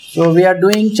So we are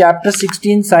doing chapter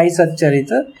 16 Sai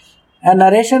Satcharita, a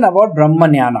narration about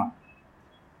Brahmanyana.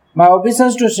 My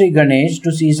obeisance to Sri Ganesh,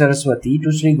 to Sri Saraswati,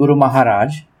 to Sri Guru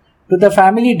Maharaj, to the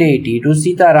family deity, to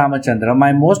Sita Ramachandra,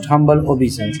 my most humble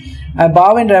obeisance. I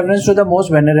bow in reverence to the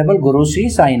most venerable Guru Sri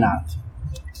Sainath.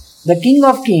 The King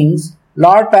of Kings,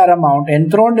 Lord Paramount,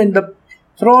 enthroned in the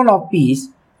throne of peace,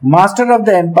 master of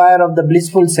the empire of the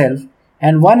blissful self,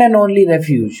 and one and only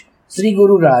refuge, Sri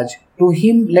Guru Raj, to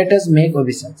him let us make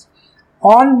obeisance.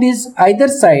 On this either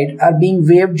side are being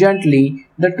waved gently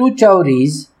the two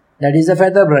chauris, that is the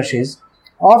feather brushes,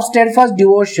 of steadfast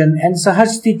devotion and sahaj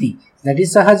sthiti, that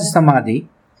is sahaj samadhi,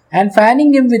 and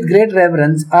fanning him with great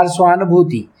reverence are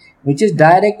swanubhuti, which is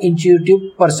direct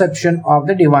intuitive perception of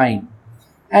the divine,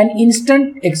 and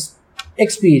instant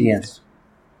experience.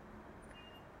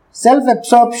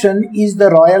 Self-absorption is the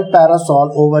royal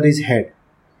parasol over his head.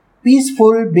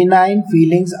 Peaceful, benign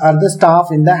feelings are the staff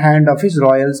in the hand of his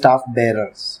royal staff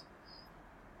bearers.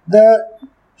 The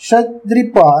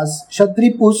Kshatripus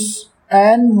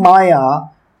and Maya,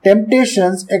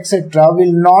 temptations, etc.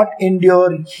 will not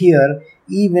endure here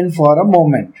even for a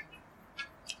moment.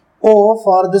 Oh,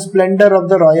 for the splendor of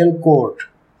the royal court!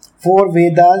 4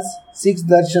 Vedas, 6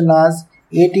 Darshanas,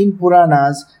 18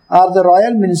 Puranas are the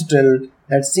royal minstrel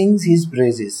that sings his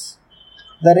praises.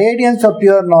 The radiance of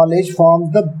pure knowledge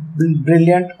forms the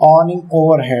brilliant awning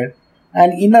overhead,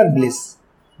 and inner bliss,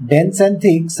 dense and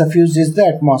thick, suffuses the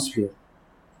atmosphere.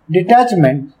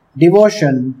 Detachment,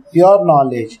 devotion, pure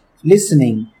knowledge,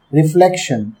 listening,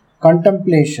 reflection,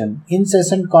 contemplation,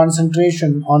 incessant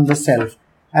concentration on the self,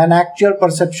 and actual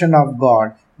perception of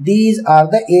God, these are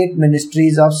the 8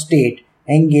 ministries of state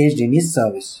engaged in his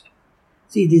service.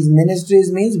 See, these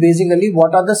ministries means basically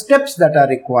what are the steps that are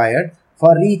required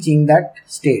for reaching that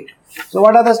state. So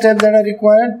what are the steps that are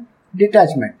required?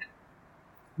 Detachment,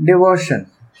 devotion.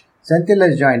 Senthil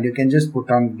has joined. You can just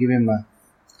give him a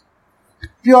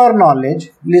pure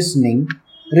knowledge, listening,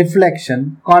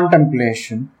 reflection,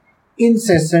 contemplation,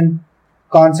 incessant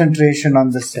concentration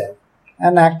on the self,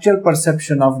 and actual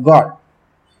perception of God.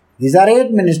 These are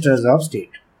 8 ministers of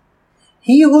state.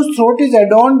 He whose throat is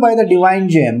adorned by the divine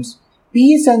gems,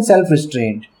 peace and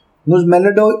self-restraint, whose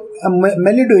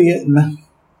melodious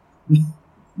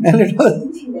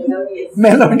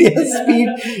speed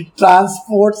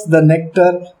transports the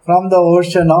nectar from the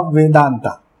ocean of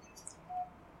Vedanta.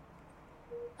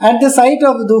 At the sight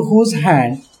of whose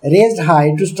hand, raised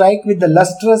high to strike with the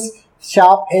lustrous,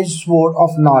 sharp-edged sword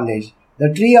of knowledge,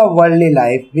 the tree of worldly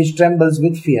life which trembles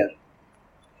with fear.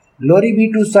 Glory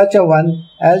be to such a one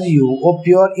as you, O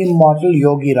pure immortal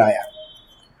Yogi Raya,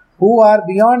 who are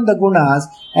beyond the gunas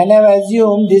and have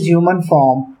assumed this human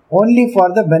form only for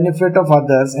the benefit of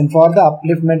others and for the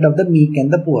upliftment of the meek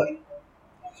and the poor.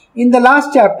 In the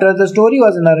last chapter, the story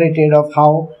was narrated of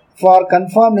how, for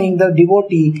confirming the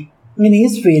devotee in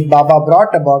his faith, Baba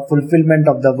brought about fulfillment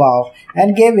of the vow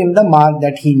and gave him the mark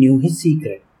that he knew his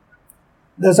secret.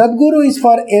 The Sadguru is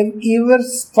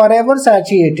forever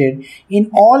satiated in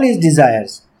all his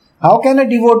desires. How can a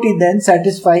devotee then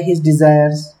satisfy his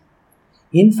desires?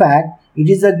 In fact, it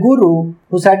is the Guru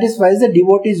who satisfies the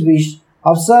devotee's wish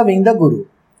of serving the Guru,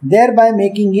 thereby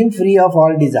making him free of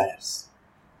all desires.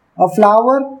 A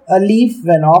flower, a leaf,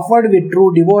 when offered with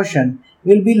true devotion,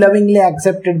 will be lovingly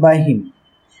accepted by him.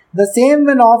 The same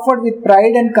when offered with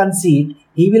pride and conceit,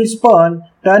 he will spurn,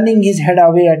 turning his head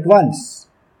away at once.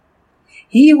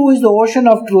 He who is the ocean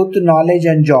of truth, knowledge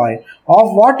and joy,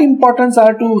 of what importance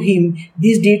are to him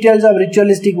these details of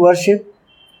ritualistic worship?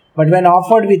 But when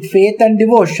offered with faith and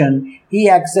devotion, he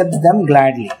accepts them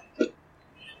gladly.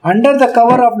 Under the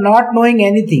cover of not knowing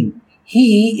anything,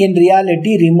 he in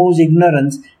reality removes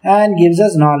ignorance and gives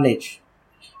us knowledge.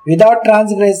 Without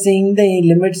transgressing the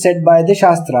limits set by the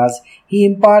Shastras, he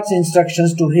imparts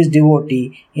instructions to his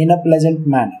devotee in a pleasant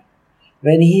manner.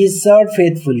 When he is served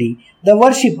faithfully, the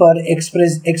worshipper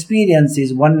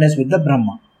experiences oneness with the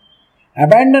Brahma.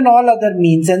 Abandon all other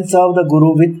means and serve the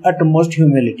Guru with utmost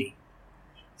humility.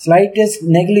 Slightest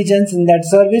negligence in that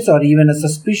service or even a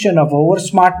suspicion of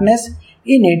over-smartness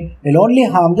in it will only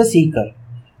harm the seeker.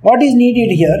 What is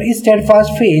needed here is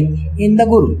steadfast faith in the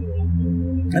Guru.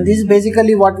 And this is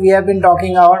basically what we have been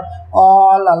talking about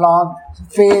all along.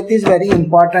 Faith is very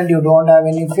important. You don't have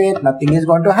any faith, nothing is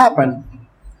going to happen.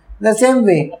 The same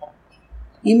way,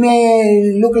 he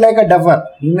may look like a duffer,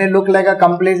 he may look like a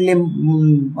completely a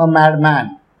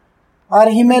madman, or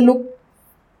he may look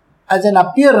as an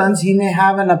appearance, he may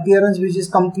have an appearance which is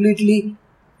completely,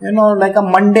 like a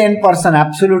mundane person,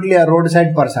 absolutely a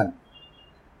roadside person.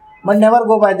 But never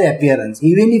go by the appearance.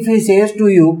 Even if he says to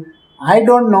you, I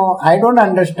don't know, I don't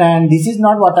understand, this is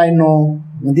not what I know,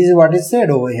 This is what is said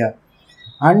over here.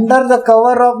 Under the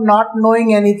cover of not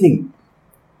knowing anything,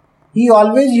 he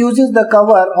always uses the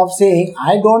cover of saying,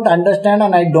 I don't understand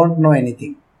and I don't know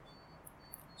anything.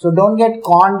 So don't get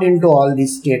conned into all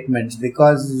these statements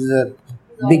because he's a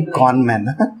big con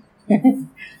man.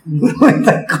 Guru is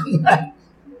a con man.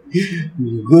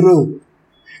 Guru,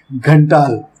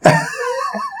 Ghantal.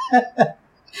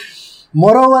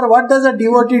 Moreover, what does a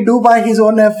devotee do by his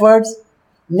own efforts?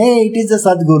 Nay, it is the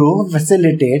Sadguru who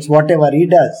facilitates whatever he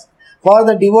does. For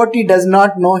the devotee does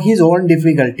not know his own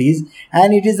difficulties,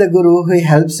 and it is the Guru who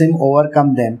helps him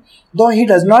overcome them, though he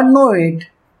does not know it.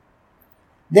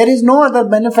 There is no other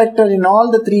benefactor in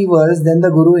all the three worlds than the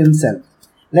Guru himself.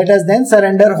 Let us then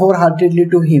surrender wholeheartedly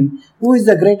to him, who is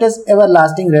the greatest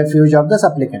everlasting refuge of the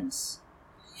supplicants.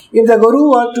 If the Guru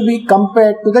were to be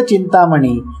compared to the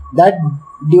Chintamani, that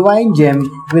divine gem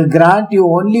will grant you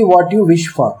only what you wish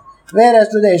for, whereas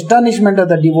to the astonishment of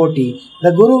the devotee,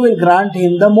 the Guru will grant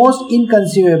him the most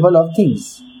inconceivable of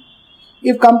things.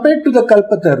 If compared to the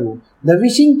Kalpataru, the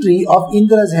wishing tree of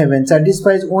Indra's heaven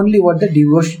satisfies only what the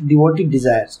devotee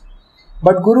desires.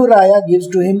 But Guru Raya gives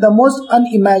to him the most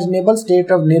unimaginable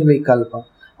state of Nirvikalpa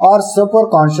or super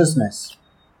consciousness.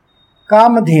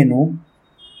 Kamadhenu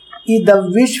is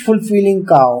the wish-fulfilling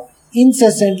cow,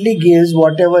 incessantly gives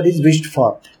whatever is wished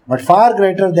for, but far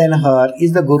greater than her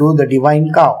is the Guru, the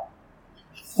divine cow.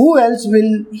 Who else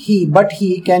will he but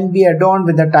he can be adorned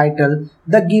with the title,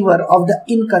 the giver of the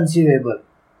inconceivable?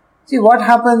 See, what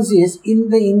happens is, in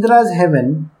the Indra's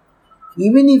heaven,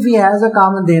 even if he has a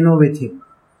Kamadhenu with him,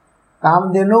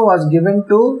 Kamadhenu was given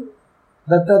to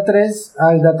Dattatreya.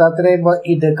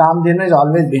 The Kamadhenu is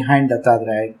always behind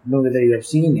Dattatreya. I don't know whether you have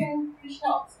seen it. And Krishna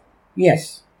also.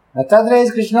 Yes. Dattatreya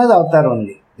is Krishna's avatar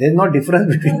only. There is no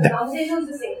difference between them. Kamadhenu is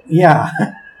the same. Yeah.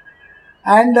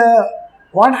 And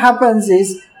what happens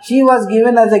is, she was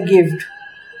given as a gift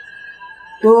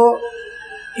to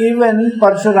even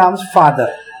Parshuram's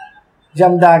father,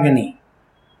 Jamdagni.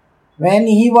 When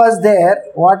he was there,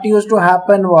 what used to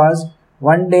happen was,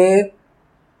 one day,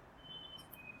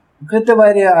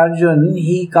 Kritavarya Arjun,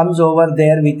 he comes over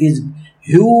there with his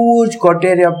huge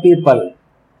coterie of people.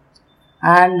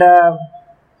 And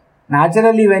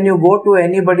naturally, when you go to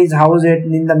anybody's house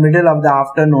in the middle of the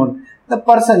afternoon, the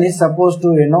person is supposed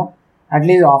to, at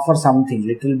least offer something,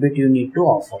 little bit you need to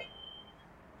offer.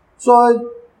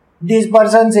 So, this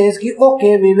person says,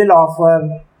 okay, we will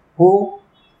offer. Who?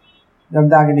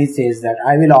 Jamdagni says that,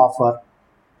 I will offer.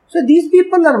 So, these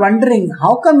people are wondering,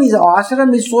 how come his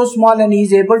ashram is so small and he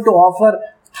is able to offer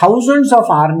thousands of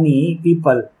army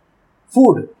people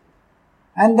food?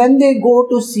 And then they go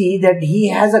to see that he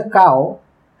has a cow,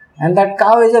 and that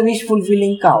cow is a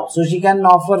wish-fulfilling cow, so she can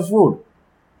offer food.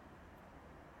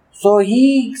 So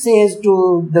he says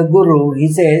to the Guru,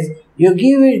 he says, you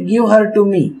give her to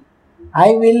me.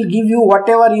 I will give you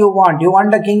whatever you want. You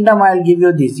want the kingdom, I will give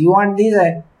you this. You want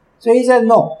this? So he says,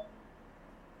 no.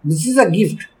 This is a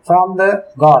gift from the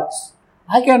gods.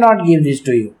 I cannot give this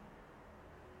to you.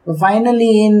 So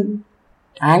finally, in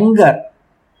anger,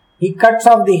 he cuts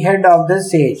off the head of the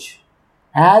sage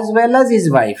as well as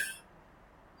his wife.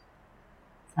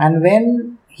 And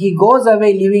when he goes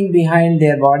away leaving behind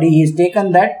their body, he has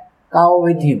taken that cow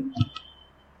with him.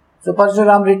 So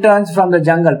Parshuram returns from the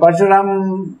jungle.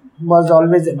 Parshuram was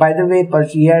always, by the way,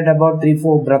 he had about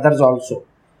 3-4 brothers also.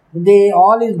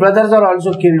 All his brothers are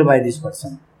also killed by this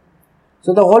person.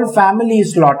 So the whole family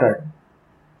is slaughtered.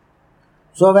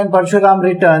 So when Parshuram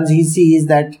returns, he sees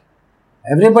that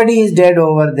everybody is dead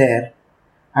over there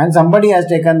and somebody has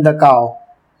taken the cow.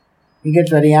 He gets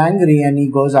very angry and he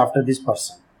goes after this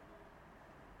person.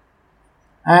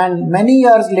 And many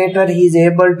years later, he is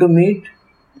able to meet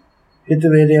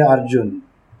Kritavarya Arjun.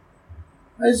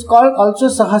 It's called also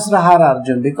Sahasrahara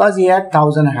Arjun because he had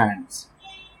 1,000 hands.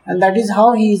 And that is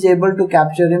how he is able to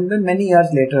capture him many years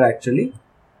later actually.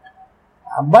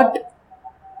 But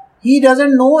he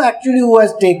doesn't know actually who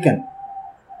has taken.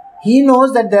 He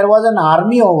knows that there was an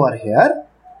army over here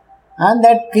and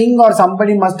that king or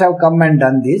somebody must have come and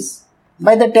done this.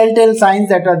 By the telltale signs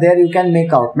that are there, you can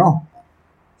make out, no?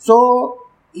 So,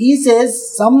 he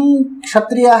says, some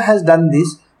Kshatriya has done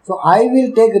this, so I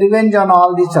will take revenge on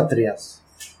all these Kshatriyas.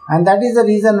 And that is the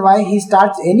reason why he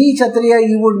starts, any Kshatriya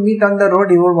he would meet on the road,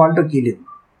 he would want to kill him.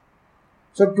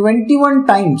 So 21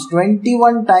 times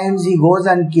he goes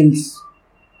and kills.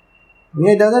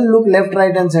 He doesn't look left,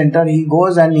 right and center, he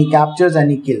goes and he captures and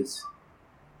he kills.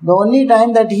 The only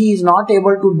time that he is not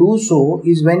able to do so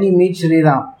is when he meets Sri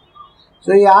Ram.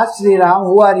 So he asks Sri Ram,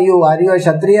 who are you? Are you a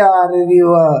Kshatriya or are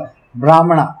you a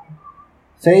Brahmana?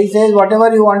 So he says,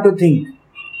 whatever you want to think.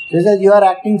 So he says, you are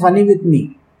acting funny with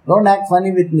me. Don't act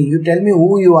funny with me. You tell me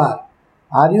who you are.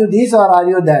 Are you this or are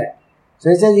you that? So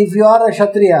he says, if you are a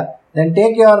Kshatriya, then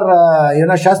take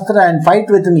your Shastra and fight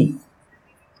with me.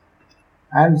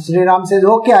 And Sri Ram says,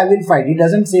 okay, I will fight. He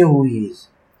doesn't say who he is.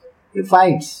 He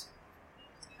fights.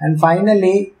 And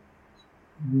finally,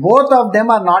 both of them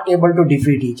are not able to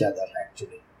defeat each other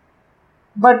actually.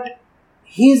 But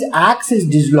his axe is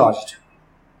dislodged.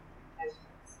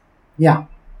 Yeah.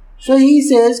 So he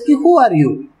says, who are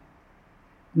you?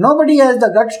 Nobody has the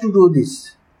guts to do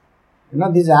this.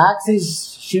 This axe is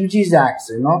Shivji's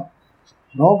axe,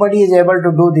 Nobody is able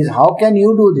to do this. How can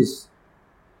you do this?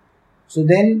 So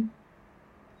then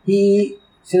Sri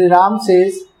Ram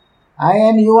says, I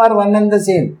and you are one and the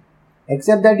same,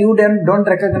 except that you don't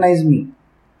recognize me.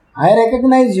 I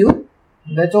recognize you,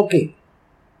 that's okay.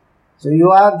 So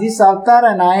you are this avatar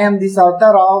and I am this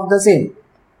avatar of the same.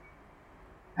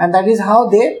 And that is how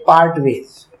they part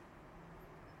ways.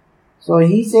 So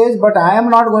he says, but I am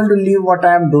not going to leave what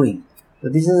I am doing. So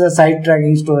this is a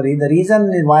sidetracking story. The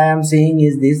reason why I am saying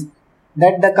is this,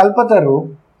 that the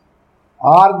Kalpataru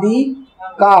or the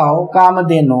cow,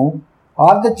 Kamadhenu,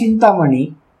 or the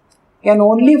Chintamani can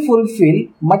only fulfill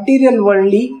material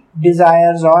worldly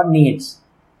desires or needs.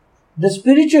 The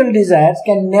spiritual desires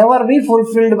can never be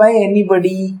fulfilled by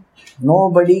anybody.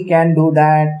 Nobody can do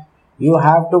that. You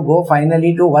have to go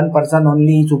finally to one person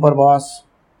only, super boss.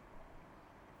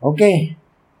 Okay.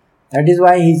 That is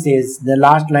why he says, the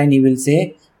last line he will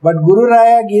say, but Guru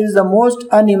Raya gives the most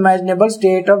unimaginable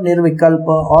state of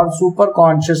nirvikalpa or super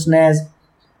consciousness.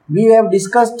 We have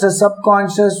discussed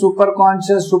subconscious,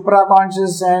 superconscious,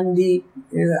 supraconscious, and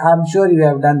I'm sure you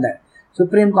have done that.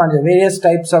 Supreme conscious, various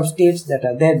types of states that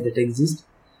are there that exist.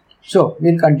 So,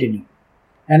 we'll continue.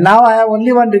 And now I have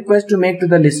only one request to make to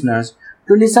the listeners,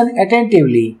 to listen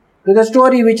attentively to the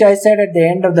story which I said at the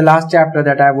end of the last chapter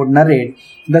that I would narrate,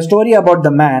 the story about the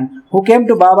man who came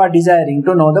to Baba desiring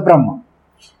to know the Brahma.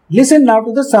 Listen now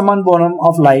to the summum bonum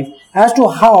of life as to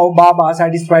how Baba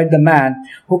satisfied the man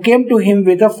who came to him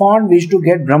with a fond wish to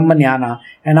get Brahmanyana,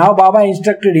 and how Baba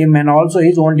instructed him and also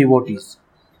his own devotees.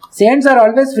 Saints are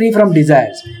always free from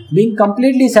desires, being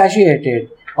completely satiated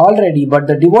already, but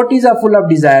the devotees are full of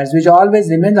desires which always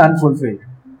remain unfulfilled.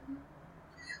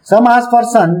 Some ask for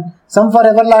son, some for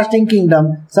everlasting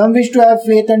kingdom, some wish to have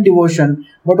faith and devotion,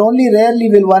 but only rarely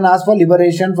will one ask for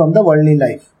liberation from the worldly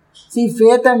life. See,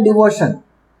 faith and devotion.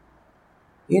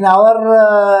 In our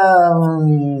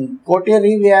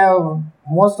coterie, we have,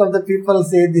 most of the people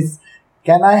say this,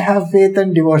 can I have faith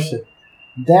and devotion?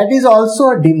 That is also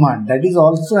a demand, that is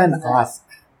also an ask.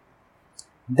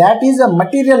 That is a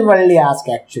material worldly ask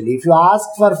actually. If you ask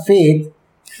for faith,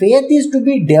 faith is to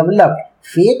be developed.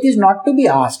 Faith is not to be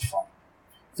asked for.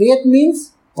 Faith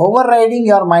means overriding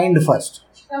your mind first.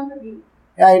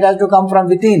 Yeah, it has to come from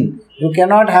within. You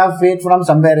cannot have faith from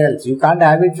somewhere else. You can't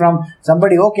have it from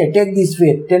somebody, okay, take this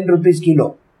faith, 10 rupees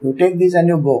kilo. You take this and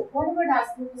you go. What about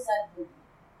asking for Sadbuddhi?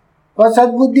 For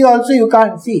Sadbuddhi also you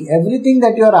can't. See, everything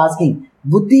that you are asking,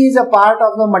 Buddhi is a part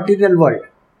of the material world.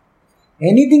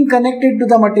 Anything connected to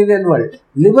the material world.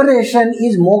 Liberation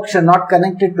is moksha, not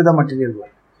connected to the material world.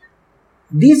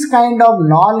 This kind of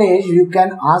knowledge you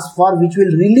can ask for, which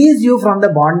will release you from the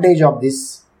bondage of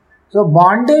this. So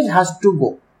bondage has to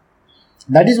go.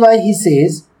 That is why he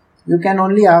says you can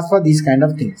only ask for these kind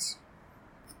of things.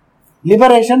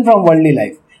 Liberation from worldly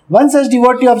life. One such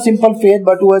devotee of simple faith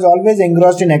but who was always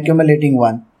engrossed in accumulating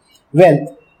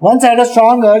wealth, once had a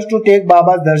strong urge to take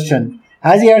Baba's darshan,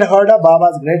 as he had heard of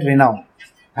Baba's great renown.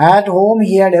 At home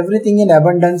he had everything in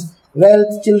abundance,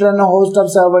 wealth, children, a host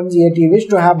of servants, yet he wished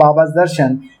to have Baba's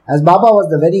darshan, as Baba was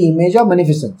the very image of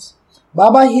beneficence.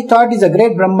 Baba, he thought, is a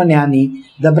great Brahmanyani,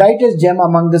 the brightest gem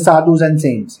among the sadhus and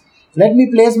saints. Let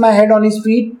me place my head on his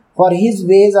feet, for his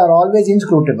ways are always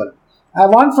inscrutable. I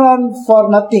want for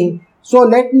nothing, so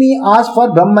let me ask for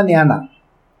Brahmanyana.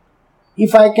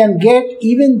 If I can get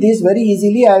even this very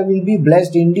easily, I will be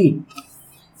blessed indeed.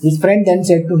 His friend then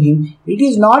said to him, it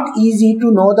is not easy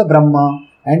to know the Brahma,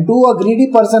 and to a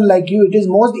greedy person like you, it is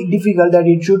most difficult that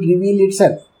it should reveal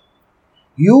itself.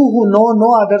 You who know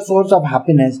no other source of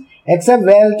happiness, except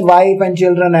wealth, wife and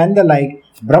children and the like,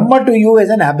 Brahma to you is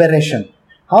an aberration.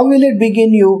 How will it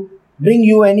bring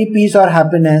you any peace or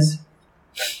happiness?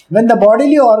 When the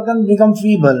bodily organs become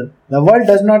feeble, the world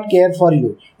does not care for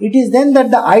you. It is then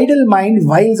that the idle mind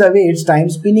whiles away its time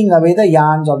spinning away the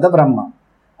yarns of the Brahma.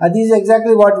 This is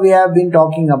exactly what we have been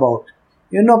talking about.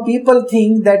 People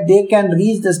think that they can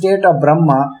reach the state of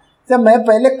Brahma. So, मैं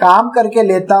पहले काम करके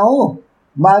लेता हूँ,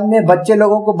 बाद में बच्चे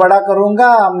लोगों को बड़ा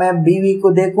करूंगा, मैं बीवी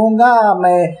को देखूंगा,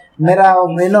 मैं मेरा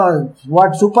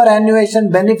व्हाट सुपर एन्युएशन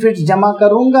बेनिफिट्स जमा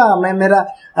करूंगा, मैं मेरा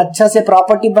अच्छा से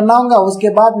प्रॉपर्टी बनाऊंगा, उसके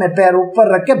बाद मैं पैर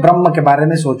ऊपर रख के ब्रह्म के बारे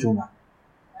में सोचूंगा.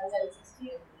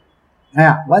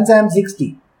 Once I am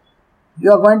 60,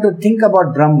 you are going to think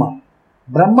about Brahma.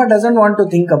 Brahma doesn't want to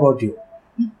think about you.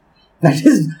 That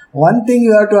is one thing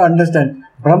you have to understand.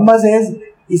 Brahma says,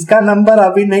 इसका नंबर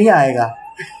अभी नहीं आएगा,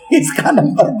 इसका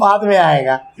नंबर बाद में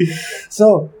आएगा.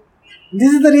 So,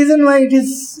 this is the reason why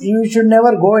you should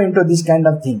never go into this kind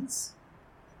of things.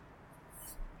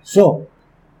 So,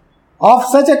 of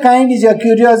such a kind is your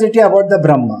curiosity about the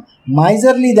Brahma.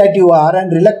 Miserly that you are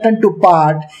and reluctant to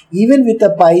part, even with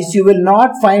a pice, you will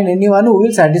not find anyone who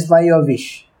will satisfy your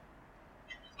wish.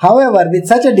 However, with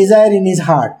such a desire in his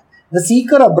heart, the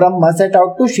seeker of Brahma set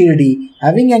out to Shirdi,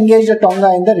 having engaged a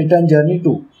Tonga in the return journey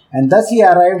too. And thus he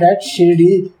arrived at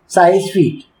Shirdi Sai's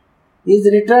feet. He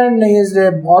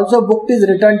also booked his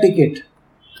return ticket.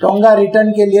 Tonga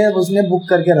return के लिए उसने book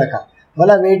करके रखा.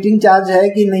 बोला waiting charge है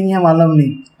कि नहीं है मालूम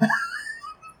नहीं.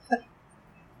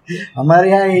 हमारे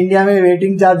यहाँ इंडिया में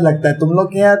वेटिंग चार्ज लगता है, तुम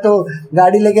लोग के यहाँ तो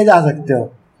गाड़ी लेके जा सकते हो.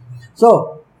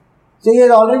 So he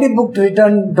has already booked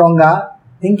return Tonga,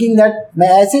 thinking that मैं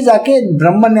ऐसे जाके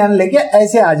ब्रह्म ज्ञान लेके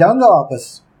ऐसे आ जाऊंगा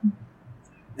वापस.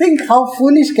 Think how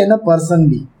foolish can a person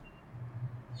be.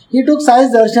 He took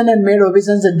Sai's darshan and made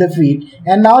obeisance at the feet,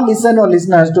 and now listen, O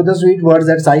listeners, to the sweet words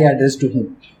that Sai addressed to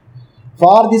him.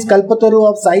 For this Kalpataru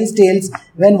of Sai's tales,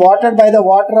 when watered by the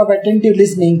water of attentive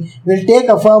listening, will take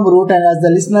a firm root, and as the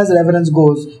listener's reverence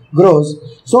grows,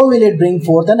 so will it bring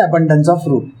forth an abundance of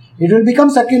fruit. It will become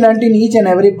succulent in each and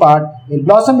every part, will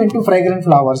blossom into fragrant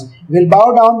flowers, will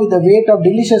bow down with the weight of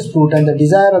delicious fruit, and the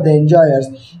desire of the enjoyers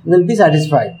will be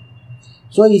satisfied.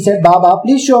 So he said, Baba,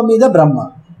 please show me the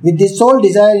Brahma. With this sole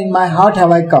desire in my heart have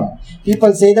I come.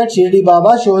 People say that Shirdi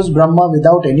Baba shows Brahma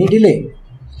without any delay.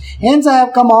 Hence I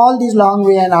have come all this long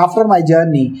way, and after my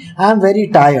journey I am very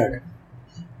tired.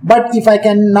 But if I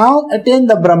can now attain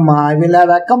the Brahma, I will have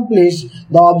accomplished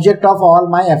the object of all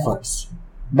my efforts.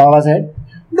 Baba said,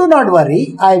 do not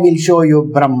worry, I will show you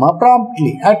Brahma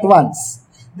promptly, at once.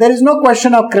 There is no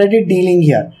question of credit dealing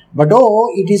here. But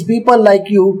it is people like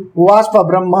you who ask for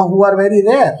Brahma who are very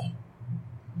rare.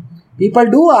 People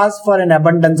do ask for an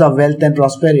abundance of wealth and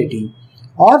prosperity,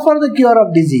 or for the cure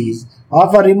of disease, or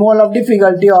for removal of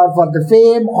difficulty, or for the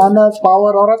fame, honor,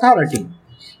 power, or authority.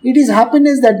 It is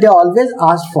happiness that they always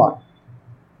ask for.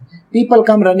 People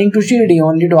come running to Shirdi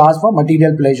only to ask for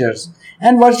material pleasures,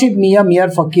 and worship me a mere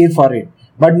fakir for it.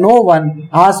 But no one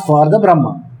asks for the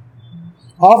Brahma.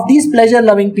 Of these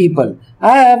pleasure-loving people,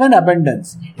 I have an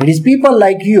abundance. It is people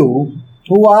like you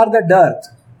who are the dearth.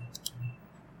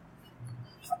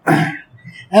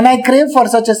 And I crave for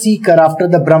such a seeker after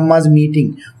the Brahma's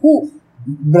meeting.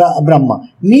 Brahma.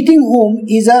 Meeting whom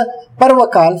is a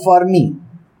parvakal for me,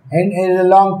 and in a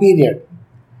long period.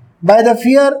 By the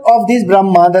fear of this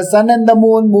Brahma, the sun and the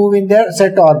moon move in their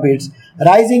set orbits,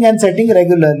 rising and setting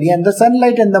regularly, and the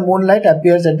sunlight and the moonlight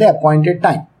appears at the appointed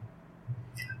time.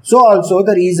 So also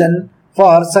the reason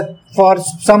for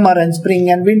summer and spring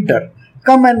and winter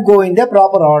come and go in their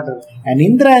proper order, and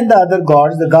Indra and the other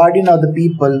gods, the guardian of the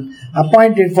people,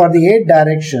 appointed for the 8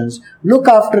 directions, look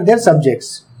after their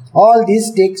subjects. All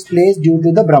this takes place due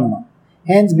to the Brahma.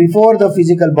 Hence, before the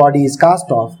physical body is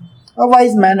cast off, a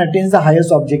wise man attains the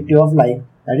highest objective of life,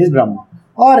 that is Brahma,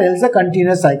 or else a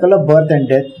continuous cycle of birth and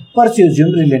death pursues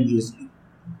him relentlessly.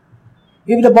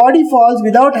 If the body falls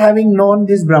without having known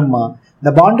this Brahma,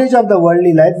 the bondage of the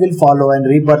worldly life will follow and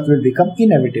rebirth will become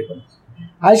inevitable.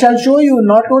 I shall show you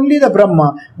not only the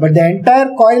Brahma, but the entire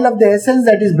coil of the essence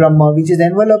that is Brahma, which is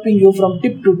enveloping you from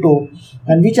tip to toe,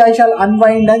 and which I shall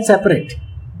unwind and separate.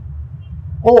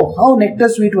 Oh, how nectar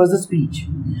sweet was the speech!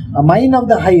 A mind of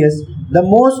the highest, the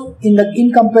most in the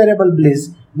incomparable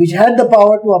bliss, which had the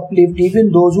power to uplift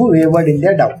even those who wavered in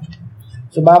their doubt.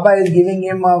 So Baba is giving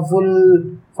him a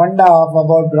full funda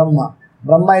about Brahma.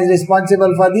 Brahma is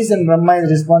responsible for this and Brahma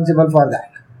is responsible for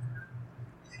that.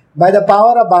 By the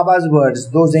power of Baba's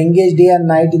words, those engaged day and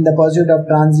night in the pursuit of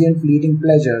transient fleeting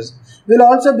pleasures will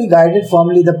also be guided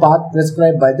firmly the path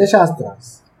prescribed by the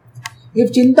Shastras.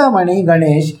 If Chintamani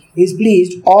Ganesh is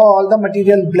pleased, all the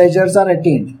material pleasures are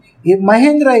attained. If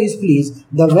Mahendra is pleased,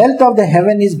 the wealth of the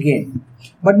heaven is gained.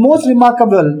 But most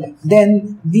remarkable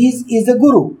than these is the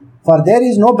Guru, for there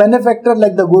is no benefactor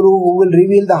like the Guru who will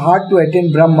reveal the heart to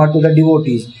attain Brahma to the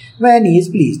devotees when he is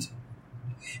pleased.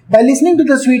 By listening to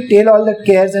the sweet tale, all the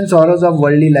cares and sorrows of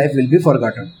worldly life will be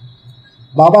forgotten.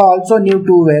 Baba also knew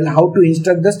too well how to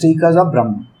instruct the seekers of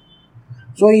Brahma.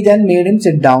 So he then made him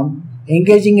sit down,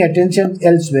 engaging attention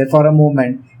elsewhere for a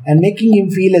moment and making him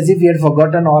feel as if he had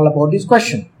forgotten all about his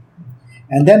question.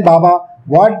 And then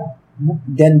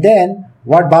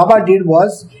what Baba did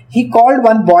was, he called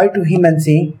one boy to him and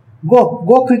saying,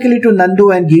 Go quickly to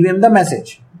Nandu and give him the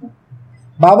message.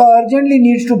 Baba urgently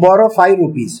needs to borrow 5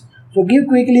 rupees. So give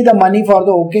quickly the money for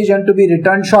the occasion to be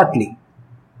returned shortly.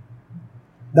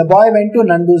 The boy went to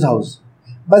Nandu's house,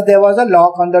 but there was a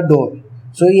lock on the door.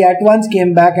 So he at once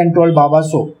came back and told Baba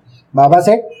so. Baba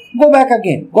said, Go back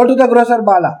again. Go to the grocer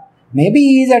Bala. Maybe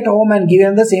he is at home, and give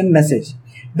him the same message.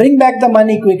 Bring back the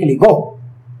money quickly. Go.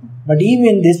 But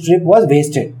even this trip was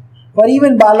wasted, for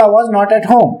even Bala was not at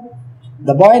home.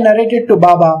 The boy narrated to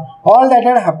Baba all that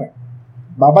had happened.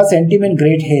 Baba sent him in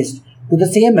great haste to the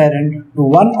same errand to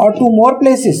 1 or 2 more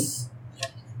places.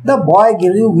 The boy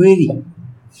grew weary,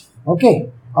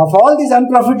 of all these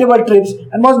unprofitable trips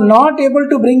and was not able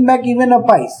to bring back even a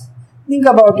pice. Think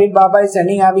about it. Baba is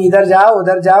sending Abhi idhar ja,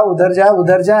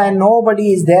 udhar ja, and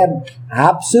nobody is there.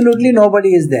 Absolutely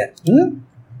nobody is there.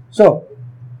 So,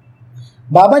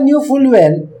 Baba knew full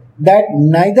well that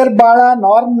neither Bala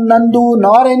nor Nandu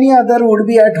nor any other would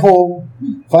be at home,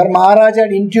 for Maharaj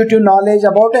had intuitive knowledge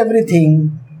about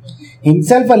everything.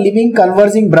 Himself a living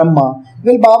conversing Brahma,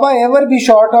 will Baba ever be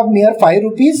short of mere 5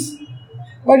 rupees?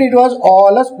 But it was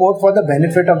all a sport for the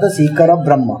benefit of the seeker of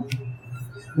Brahma.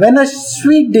 When a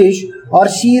sweet dish or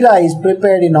shira is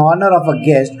prepared in honor of a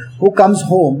guest who comes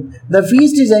home, the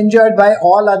feast is enjoyed by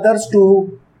all others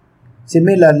too.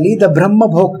 Similarly, the Brahma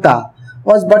Bhokta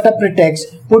was but a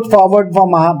pretext put forward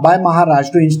by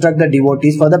Maharaj to instruct the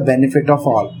devotees for the benefit of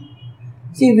all.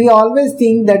 See, we always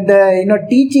think that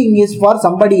teaching is for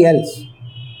somebody else.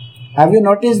 Have you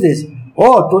noticed this?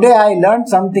 Oh, today I learned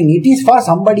something. It is for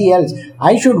somebody else.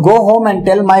 I should go home and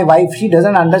tell my wife. She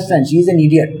doesn't understand. She is an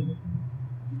idiot.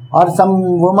 Or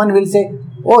some woman will say,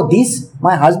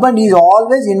 my husband is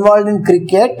always involved in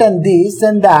cricket and this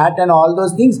and that and all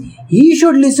those things. He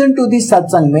should listen to this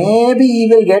satsang. Maybe he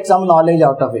will get some knowledge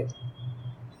out of it.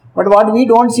 But what we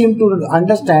don't seem to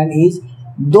understand is,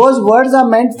 those words are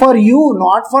meant for you,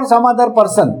 not for some other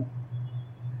person.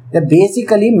 They're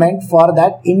basically meant for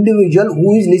that individual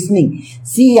who is listening.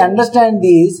 See, understand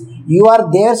this. You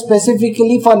are there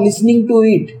specifically for listening to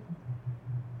it.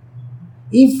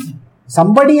 If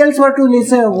somebody else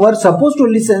were supposed to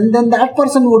listen, then that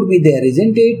person would be there,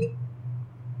 isn't it?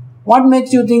 What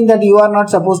makes you think that you are not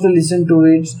supposed to listen to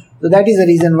it? So that is the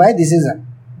reason why this is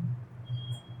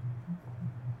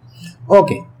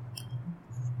okay.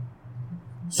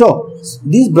 So,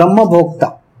 this Brahma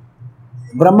Bhokta.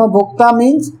 Brahma Bhokta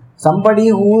means somebody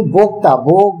who Bhokta,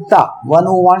 one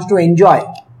who wants to enjoy.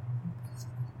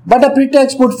 But a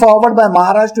pretext put forward by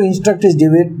Maharaj to instruct his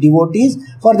devotees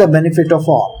for the benefit of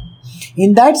all.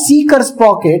 In that seeker's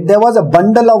pocket, there was a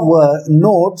bundle of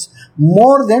notes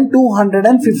more than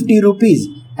 250 rupees.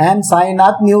 And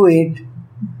Sainath knew it.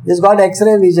 He's got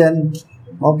X-ray vision.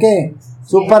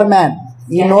 Superman.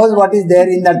 He knows what is there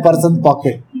in that person's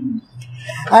pocket.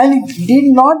 And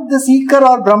did not the seeker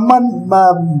or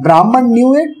Brahman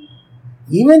knew it?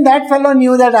 Even that fellow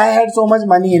knew that I had so much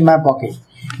money in my pocket.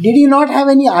 Did he not have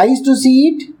any eyes to see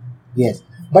it? Yes.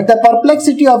 But the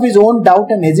perplexity of his own doubt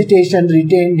and hesitation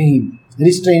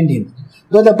restrained him,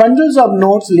 though the bundles of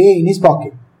notes lay in his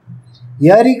pocket.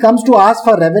 Here he comes to ask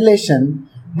for revelation,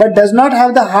 but does not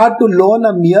have the heart to loan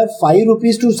a mere 5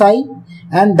 rupees to Sai,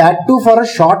 and that too for a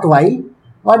short while.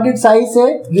 What did Sai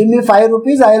say? Give me 5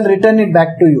 rupees, I will return it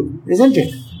back to you. Isn't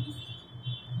it?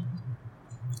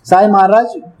 Sai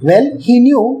Maharaj, he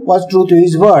knew was true to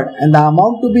his word, and the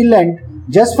amount to be lent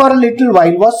just for a little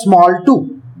while was small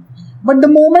too. But the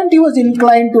moment he was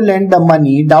inclined to lend the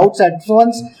money, doubts at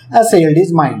once assailed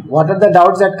his mind. What are the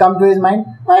doubts that come to his mind?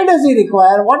 Why does he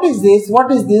require? What is this?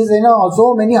 What is this?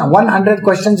 So many 100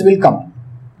 questions will come.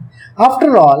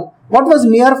 After all, what was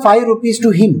mere 5 rupees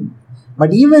to him?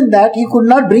 But even that he could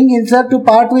not bring himself to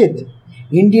part with.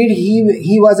 Indeed,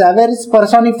 he was avarice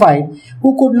personified,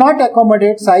 who could not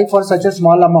accommodate Sai for such a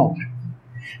small amount.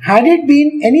 Had it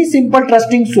been any simple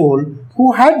trusting soul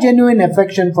who had genuine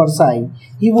affection for Sai,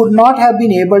 he would not have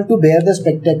been able to bear the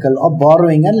spectacle of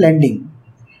borrowing and lending,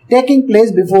 taking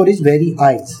place before his very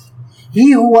eyes.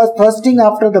 He who was thirsting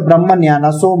after the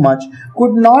Brahmanyana so much,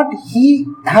 could not he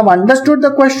have understood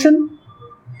the question?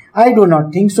 I do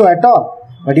not think so at all.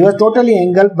 But he was totally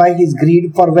engulfed by his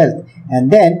greed for wealth, and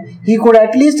then he could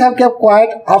at least have kept quiet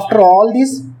after all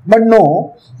this. But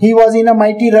no, he was in a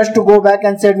mighty rush to go back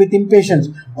and said with impatience,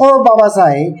 "Oh Baba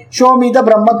Sai, show me the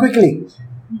Brahma quickly."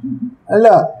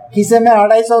 Allah, खीसे में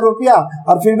 250 रुपया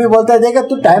और फिर भी बोलता है देखा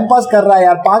तू टाइम पास कर रहा है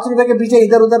यार, 5 रुपए के पीछे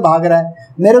इधर उधर भाग रहा है,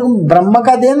 मेरे को ब्रह्म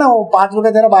का दे ना, वो 5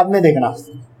 रुपए तेरा बाद में देखना.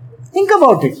 Think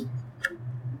about it.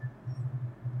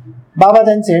 Baba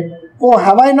then said, "Oh,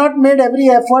 have I not made every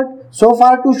effort so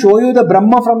far to show you the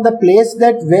Brahma from the place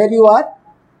that where you are?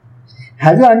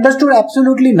 Have you understood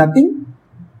absolutely nothing?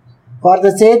 For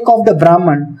the sake of the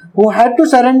Brahman, who had to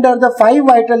surrender the 5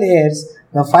 vital airs,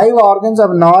 the 5 organs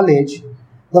of knowledge,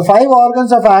 the 5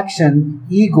 organs of action,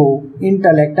 ego,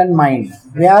 intellect and mind.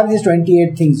 We have these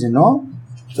 28 things,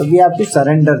 So we have to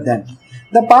surrender them.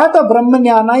 The path of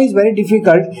Brahmanyana is very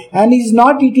difficult and is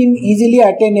not easily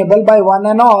attainable by one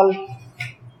and all.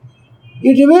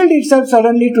 It revealed itself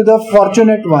suddenly to the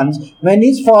fortunate ones when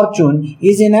his fortune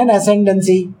is in an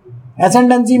ascendancy.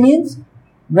 Ascendancy means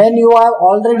when you have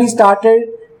already started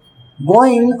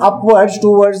going upwards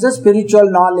towards the spiritual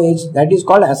knowledge, that is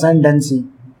called ascendancy.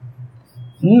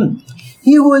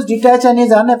 He who is detached and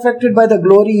is unaffected by the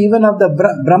glory even of the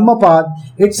Brahma path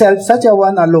itself, such a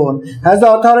one alone has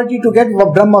the authority to get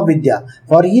Brahma Vidya,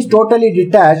 for he is totally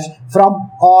detached from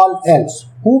all else.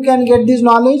 Who can get this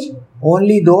knowledge?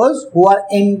 Only those who are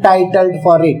entitled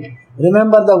for it.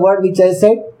 Remember the word which I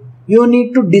said? You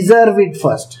need to deserve it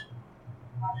first.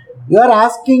 You are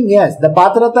asking, yes, the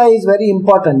patrata is very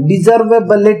important.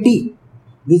 Deservability.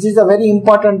 This is a very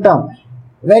important term.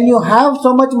 When you have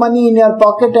so much money in your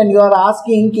pocket and you are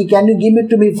asking, can you give it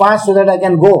to me fast so that I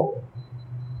can go?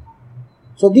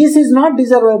 So this is not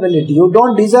deservability. You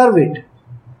don't deserve it.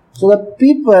 So the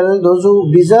people, those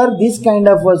who deserve this kind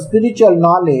of a spiritual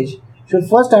knowledge, should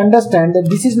first understand that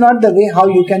this is not the way how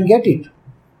you can get it.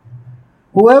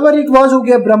 Whoever it was who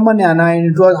gave Brahmanyana,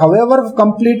 and it was however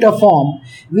complete a form,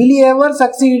 will he ever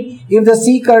succeed if the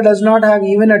seeker does not have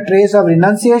even a trace of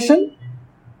renunciation?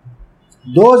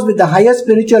 Those with the highest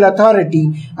spiritual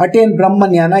authority attain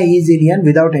Brahmanyana easily and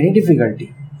without any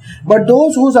difficulty. But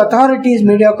those whose authority is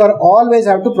mediocre always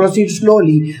have to proceed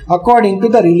slowly according to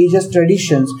the religious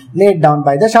traditions laid down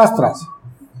by the Shastras.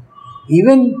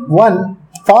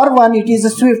 For one it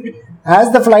is swift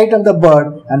as the flight of the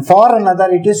bird, and for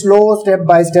another it is slow step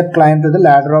by step climb to the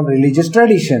ladder of religious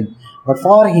tradition. But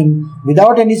for him,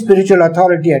 without any spiritual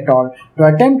authority at all, to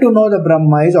attempt to know the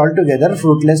Brahma is altogether a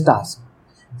fruitless task.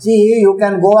 See, you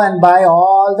can go and buy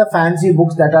all the fancy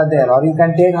books that are there, or you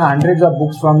can take hundreds of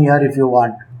books from here if you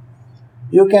want.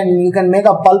 You can make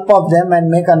a pulp of them and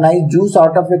make a nice juice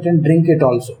out of it and drink it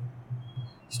also.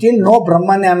 Still no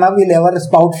Brahmanyana will ever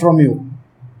spout from you.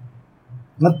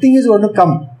 Nothing is going to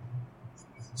come.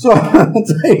 So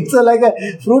it's like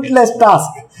a fruitless task.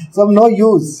 So no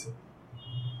use.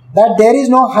 That there is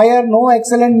no higher, no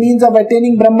excellent means of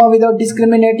attaining Brahma without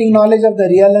discriminating knowledge of the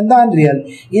real and the unreal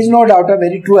is no doubt a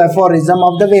very true aphorism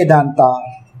of the Vedanta.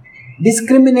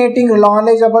 Discriminating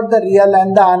knowledge about the real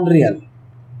and the unreal.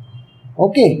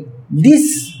 Okay,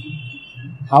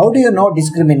 how do you know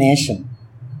discrimination?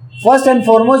 First and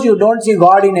foremost, you don't see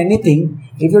God in anything.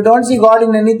 If you don't see God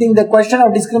in anything, the question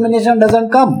of discrimination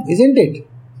doesn't come, isn't it?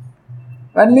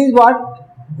 That means what?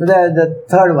 The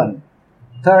third one.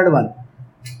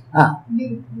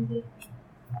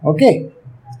 Okay.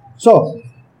 So,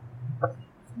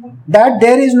 that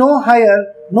there is no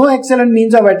higher, no excellent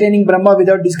means of attaining Brahma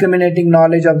without discriminating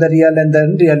knowledge of the real and the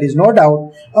unreal is no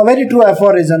doubt a very true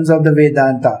aphorisms of the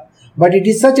Vedanta. But it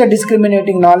is such a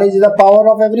discriminating knowledge is the power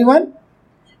of everyone.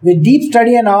 With deep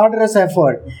study and arduous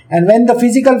effort, and when the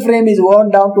physical frame is worn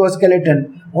down to a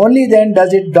skeleton, only then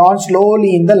does it dawn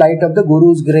slowly in the light of the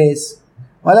Guru's grace.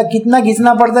 मतलब कितना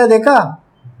घिसना पड़ता है देखा?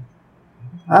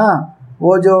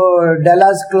 वो जो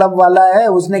Dallas club वाला है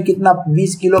उसने कितना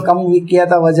 20 किलो कम किया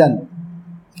था वजन.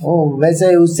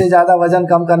 वैसे उससे ज़्यादा वजन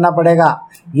कम करना पड़ेगा,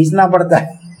 घिसना पड़ता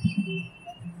है.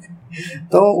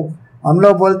 तो हम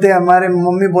लोग बोलते हैं, हमारे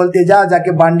मम्मी बोलती है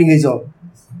जाके बांडी घिसो.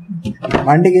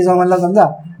 बांडी घिसो मतलब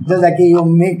समझा? Just like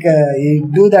you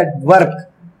do that work,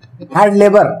 hard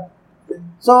labor.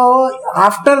 So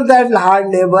after that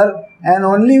hard labor, and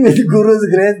only with Guru's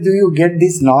grace do you get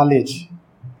this knowledge.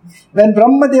 When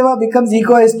Brahmadeva becomes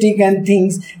egoistic and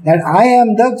thinks that I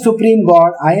am the supreme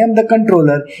God, I am the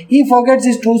controller, he forgets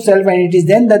his true self, and it is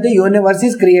then that the universe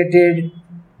is created.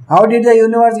 How did the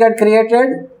universe get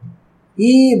created?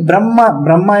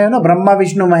 Brahma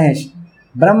Vishnu Mahesh.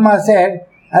 Brahma said,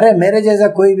 अरे मेरे जैसा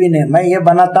कोई भी नहीं, मैं ये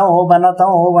बनाता हूँ, वो बनाता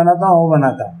हूँ, वो बनाता हूँ, वो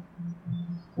बनाता हूँ.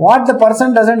 What the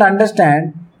person doesn't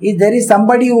understand is there is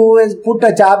somebody who has put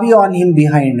a चाबी on him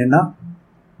behind,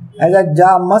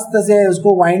 ऐसा मस्त से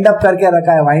उसको वाइंड अप करके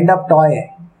रखा है, वाइंड अप टॉय है.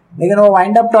 लेकिन वो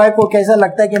वाइंड अप टॉय को कैसा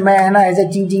लगता है कि मैं ऐसे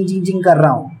चिंग चिंग चिंग चिंग कर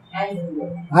रहा हूँ.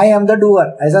 आई एम द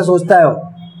डूअर, ऐसा सोचता है वो.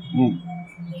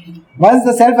 Once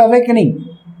the self awakening,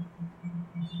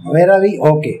 where are we?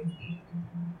 Okay.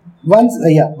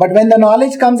 But when the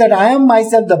knowledge comes that I am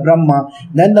myself the Brahma,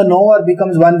 then the knower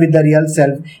becomes one with the real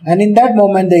self, and in that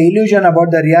moment the illusion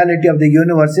about the reality of the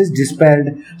universe is dispelled.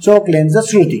 So claims the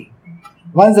Shruti.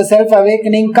 Once the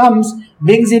self-awakening comes,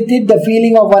 brings with it the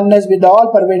feeling of oneness with the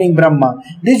all-pervading Brahma.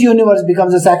 This universe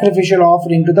becomes a sacrificial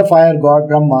offering to the fire god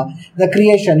Brahma. The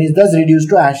creation is thus reduced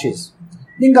to ashes.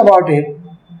 Think about it.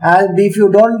 As if you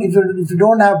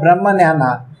don't have Brahma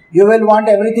Jnana, you will want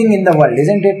everything in the world,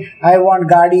 isn't it? I want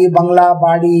gaadi, bangla,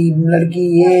 badi,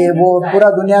 ladki, ye, wo,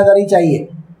 pura dunyadari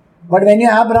chahiye. But when you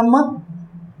have Brahma,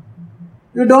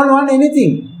 you don't want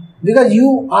anything because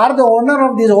you are the owner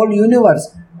of this whole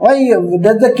universe.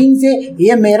 Does the king say,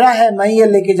 ये मेरा है मैं ये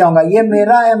लेके जाऊंगा, ये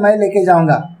मेरा है मैं लेके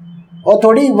जाऊंगा? और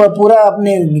थोड़ी पूरा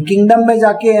अपने किंगडम में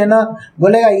जाके है ना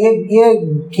बोलेगा ये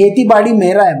खेती बाड़ी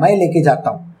मेरा है मैं लेके जाता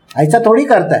हूँ. ऐसा थोड़ी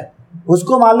करता है.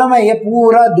 उसको मालूम है ये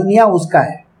पूरा दुनिया उसका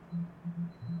है,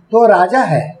 तो राजा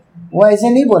है, वो ऐसे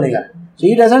नहीं बोलेगा. So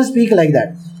he doesn't speak like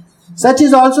that. Such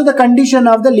is also the condition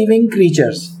of the living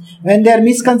creatures. When their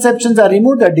misconceptions are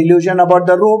removed, the delusion about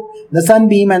the rope, the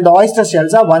sunbeam and the oyster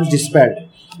shells are once dispelled.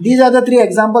 These are the three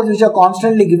examples which are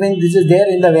constantly given. This is there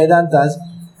in the Vedantas.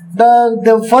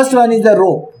 The first one is the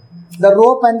rope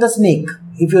and the snake,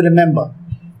 if you remember.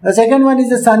 The second one is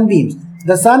the sunbeams,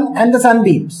 the sun and the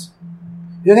sunbeams.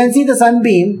 You can see the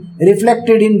sunbeam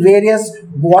reflected in various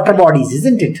water bodies,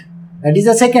 isn't it? That is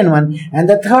the second one. And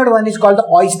the third one is called the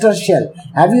oyster shell.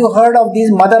 Have you heard of this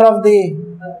mother of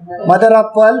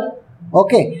pearl?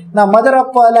 Okay. Now mother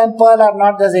of pearl and pearl are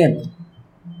not the same.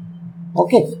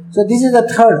 Okay. So this is the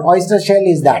third. Oyster shell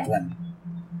is that one.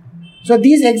 So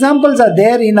these examples are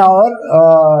there in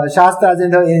our Shastras,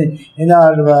 in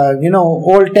our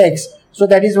old texts. So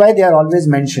that is why they are always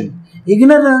mentioned.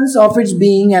 Ignorance of its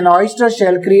being an oyster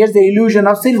shell creates the illusion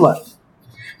of silver.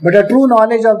 But a true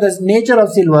knowledge of the nature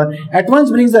of silver at once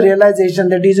brings the realization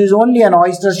that it is only an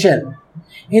oyster shell.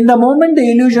 In the moment,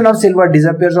 the illusion of silver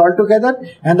disappears altogether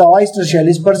and the oyster shell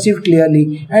is perceived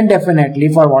clearly and definitely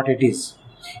for what it is.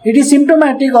 It is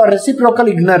symptomatic or reciprocal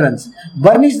ignorance.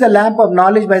 Burnish the lamp of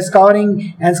knowledge by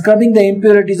scouring and scrubbing the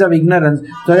impurities of ignorance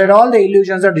so that all the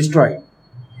illusions are destroyed.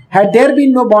 Had there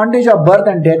been no bondage of birth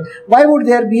and death, why would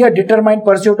there be a determined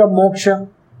pursuit of moksha?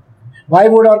 Why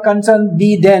would our concern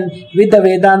be then with the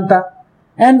Vedanta?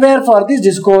 And wherefore this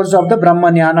discourse of the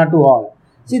Brahmanyana to all?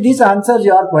 See, this answers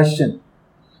your question.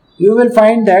 You will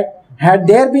find that had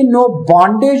there been no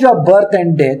bondage of birth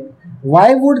and death,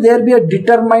 why would there be a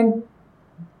determined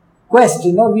quest?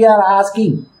 We are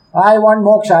asking, I want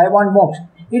moksha.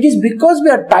 It is because we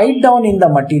are tied down in the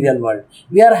material world.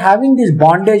 We are having this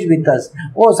bondage with us.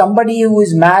 Oh, somebody who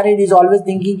is married is always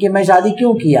thinking कि मैं शादी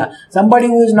क्यों किया. Somebody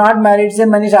who is not married से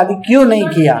मैंने शादी क्यों नहीं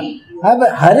किया. अब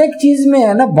हर एक चीज में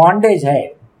है ना बॉन्डेज है.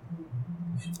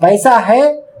 पैसा है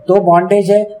तो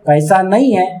बॉन्डेज है, पैसा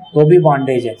नहीं है तो भी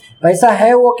बॉन्डेज है. पैसा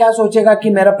है वो क्या सोचेगा कि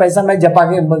मेरा पैसा मैं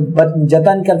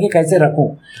जतन करके कैसे रखूं.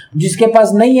 जिसके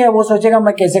पास नहीं है वो सोचेगा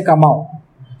मैं कैसे कमाऊं.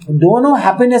 दोनों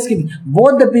हैप्पीनेस की,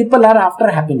 both the people are after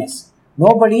happiness.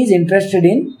 Nobody is interested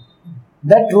in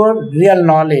that real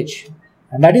knowledge,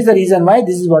 and that is the reason why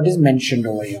this is what is mentioned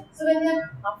over here. So when they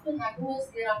are after happiness,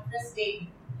 they are after state.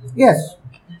 Yes,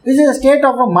 this is a state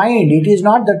of a mind. It is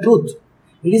not the truth.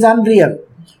 It is unreal.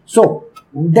 So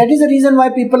that is the reason why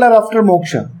people are after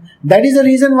moksha. That is the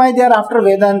reason why they are after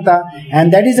Vedanta,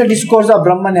 and that is the discourse of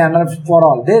Brahmanyana for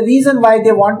all. The reason why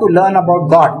they want to learn about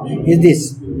God is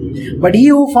this. But he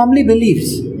who firmly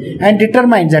believes and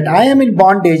determines that I am in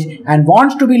bondage and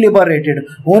wants to be liberated,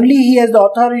 only he has the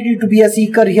authority to be a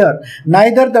seeker here,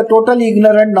 neither the totally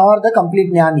ignorant nor the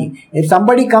complete jnani. If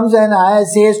somebody comes and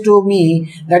says to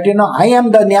me that I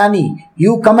am the jnani,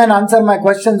 you come and answer my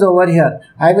questions over here,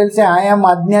 I will say I am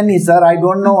ajnani, sir. I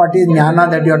don't know what is jnana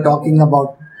that you are talking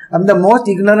about. I am the most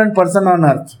ignorant person on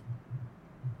earth.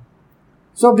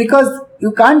 So because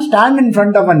you can't stand in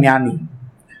front of a jnani,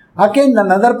 again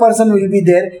another person will be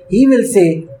there. He will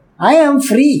say, I am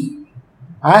free.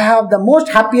 I have the most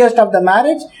happiest of the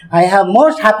marriage. I have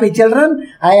most happy children.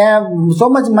 I have so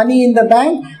much money in the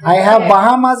bank. I have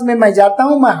Bahamas में मैं जाता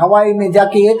हूँ, मैं हवाई में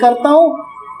जाके ये करता हूँ,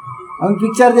 हम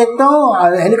पिक्चर देखता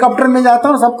हूँ, हेलीकॉप्टर में जाता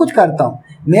हूँ, सब कुछ करता हूँ.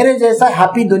 मेरे जैसा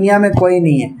हैप्पी दुनिया में कोई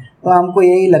नहीं है. तो हमको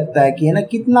यही लगता है कि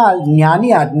कितना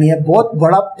ज्ञानी आदमी है, बहुत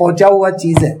बड़ा पहुंचा हुआ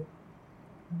चीज है.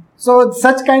 So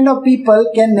such kind of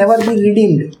people can never be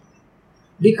redeemed.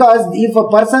 Because if a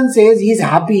person says he is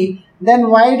happy, then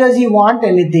why does he want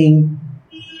anything?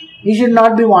 He should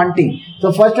not be wanting.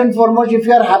 So first and foremost, if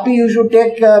you are happy, you should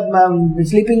take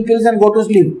sleeping pills and go to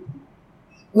sleep.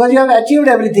 Because you have achieved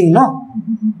everything, no?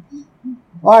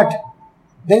 What?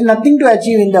 There is nothing to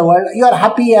achieve in the world. You are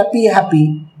happy.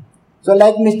 So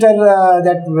like Mr.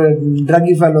 That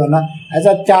druggy fellow ना,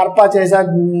 ऐसा 4-5 ऐसा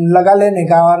लगा लेने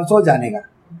का और सो जाने का,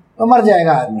 तो मर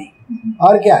जाएगा आदमी.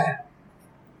 और क्या है?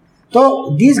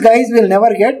 So these guys will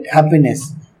never get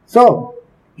happiness. So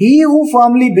he who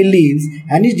firmly believes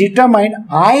and is determined,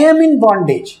 I am in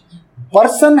bondage.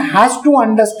 Person has to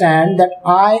understand that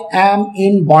I am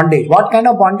in bondage. What kind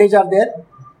of bondage are there?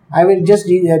 I will just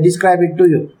describe it to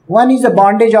you. One is the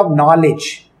bondage of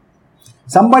knowledge.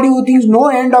 Somebody who thinks no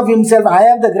end of himself, I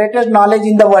have the greatest knowledge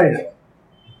in the world,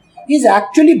 is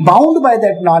actually bound by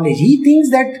that knowledge. He thinks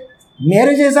that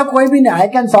मेरे जैसा कोई भी नहीं, I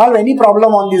can solve any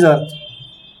problem on this earth.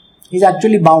 He is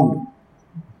actually bound.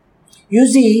 You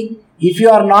see, if you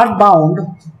are not bound,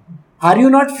 are you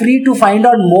not free to find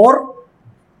out more?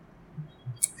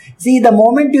 See, the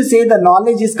moment you say the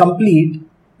knowledge is complete,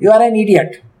 you are an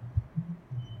idiot.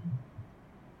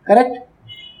 Correct?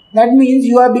 That means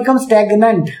you have become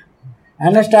stagnant.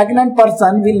 And a stagnant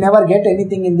person will never get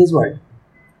anything in this world.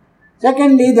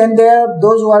 Secondly, then there are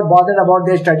those who are bothered about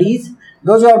their studies,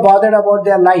 those who are bothered about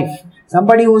their life.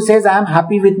 Somebody who says, I am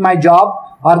happy with my job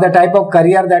or the type of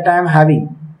career that I am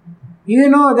having. You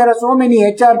know, there are so many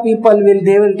HR people,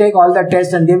 they will take all the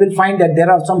tests and they will find that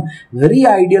there are some very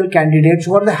ideal candidates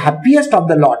who are the happiest of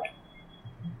the lot.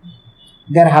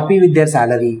 They are happy with their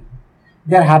salary.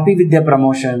 They are happy with their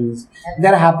promotions. They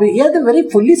are happy. Yeah, they're very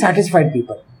fully satisfied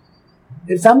people.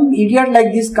 If some idiot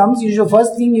like this comes,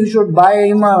 first thing you should buy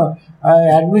him a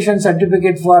admission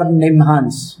certificate for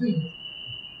NIMHANS.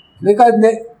 Because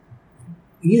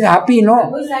he's happy, no?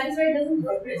 Who is satisfied doesn't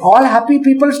progress. All happy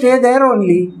people stay there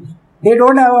only. They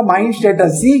don't have a mind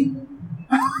status, see?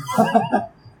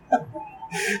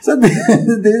 So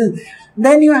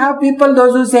then you have people,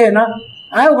 those who say, no,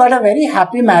 I have got a very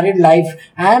happy married life.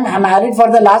 I am married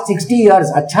for the last 60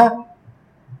 years. Achha?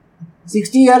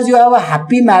 60 years you have a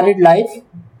happy married life?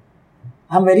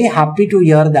 I am very happy to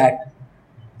hear that.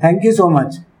 Thank you so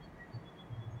much.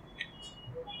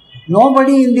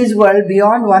 Nobody in this world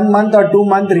beyond 1 month or 2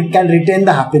 months can retain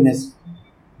the happiness.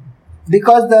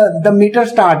 Because the meter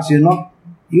starts, you know.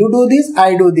 You do this,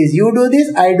 I do this. You do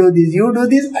this, I do this. You do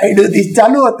this, I do this.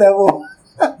 Chalu hota hai wo.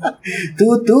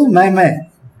 Tu, main.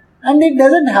 And it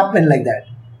doesn't happen like that.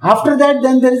 After that,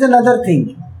 then there is another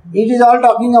thing. It is all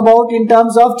talking about in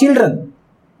terms of children.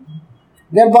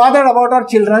 We are bothered about our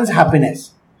children's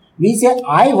happiness. We say,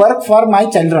 I work for my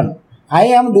children. I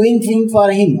am doing things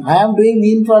for him. I am doing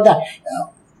things for that.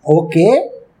 Okay.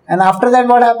 And after that,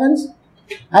 what happens?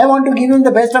 I want to give him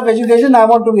the best of education. I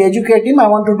want to educate him. I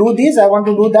want to do this. I want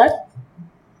to do that.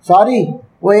 Sorry.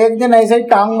 वो एक दिन ऐसे ही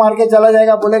टांग मार के चला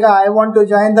जाएगा, बोलेगा I want to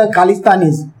join the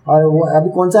Khalistanis, और वो अभी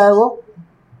कौन सा है वो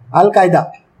अल-कायदा,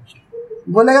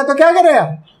 बोलेगा तो क्या करेगा,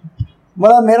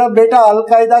 बोला मेरा बेटा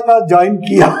अल-कायदा का ज्वाइन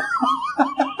किया.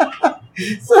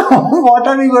 So what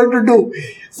are we going to do?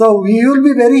 So you will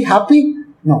be very happy?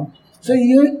 No. So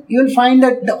you will find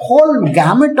that the whole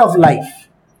gamut of life,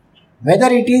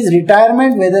 whether it is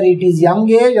retirement, whether it is young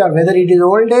age, or whether it is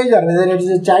old age, or whether it is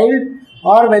a child,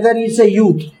 or whether it's a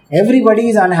youth, everybody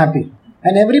is unhappy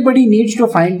and everybody needs to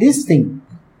find this thing.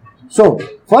 So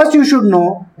first you should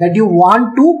know that you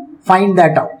want to find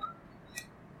that out.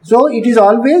 So it is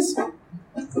always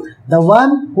the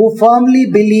one who firmly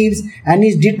believes and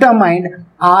is determined,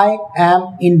 I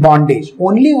am in bondage.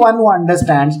 Only one who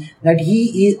understands that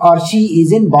he is or she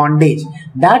is in bondage.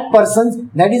 That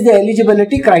is the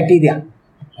eligibility criteria.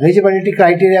 Eligibility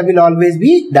criteria will always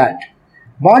be that.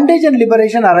 Bondage and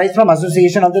liberation arise from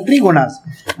association of the three gunas.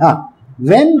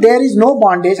 When there is no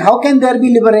bondage, how can there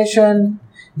be liberation?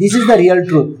 This is the real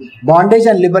truth. Bondage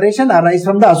and liberation arise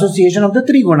from the association of the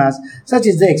three gunas. Such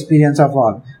is the experience of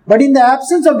all. But in the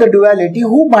absence of the duality,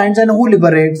 who binds and who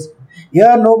liberates?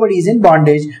 Here nobody is in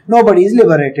bondage, nobody is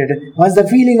liberated. Once the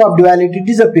feeling of duality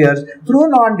disappears through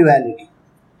non-duality.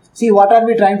 See, what are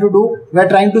we trying to do? We are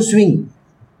trying to swing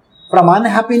from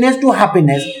unhappiness to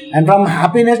happiness and from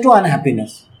happiness to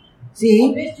unhappiness. See?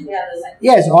 Always to the other side.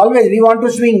 Yes, always we want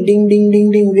to swing. Ding, ding,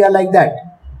 ding, ding. We are like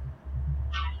that.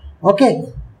 Okay?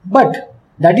 But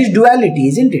that is duality,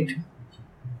 isn't it?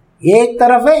 एक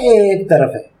तरफ है, एक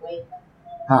तरफ है.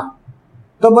 हाँ.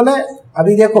 तो बोले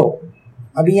अभी देखो,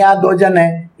 अभी यहाँ दो जन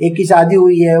है, एक की शादी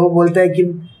हुई है, वो बोलता है कि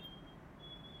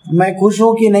मैं खुश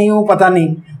हूँ कि नहीं हूँ पता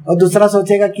नहीं, और दूसरा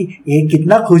सोचेगा कि ये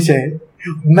कितना खुश है,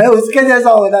 मैं उसके जैसा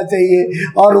होना चाहिए,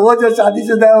 और वो जो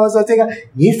शादीशुदा है वो सोचेगा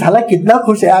ये साला कितना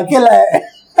खुश है, अकेला है.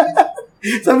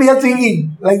 So we are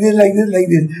swinging like this, like this, like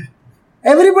this.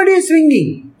 Everybody is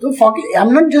swinging. So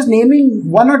I'm not just naming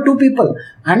one or two people.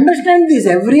 Understand this.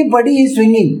 Everybody is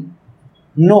swinging.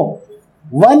 No.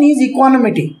 One is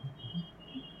equanimity.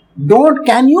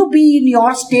 Can you be in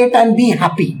your state and be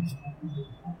happy?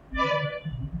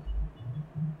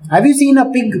 Have you seen a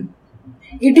pig?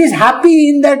 It is happy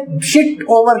in that shit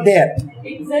over there.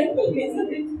 Exactly,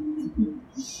 isn't it?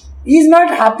 He is not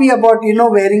happy about,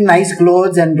 wearing nice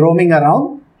clothes and roaming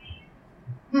around.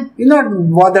 He's not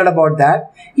bothered about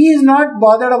that. He is not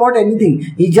bothered about anything.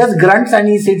 He just grunts and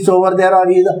he sits over there, or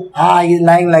he's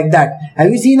lying like that.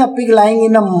 Have you seen a pig lying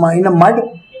in a mud? No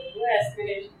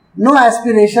aspiration. No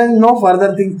aspiration, no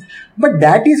further things. But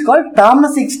that is called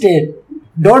tamasic state.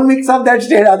 Don't mix up that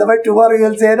state. Otherwise tomorrow you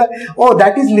will say, oh,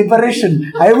 that is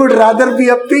liberation. I would rather be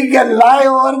a pig and lie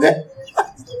over there.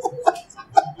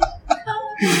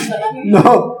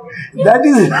 No, that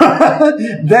is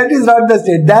not the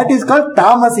state. That is called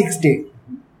tamasic state.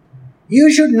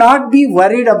 You should not be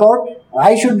worried about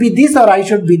I should be this or I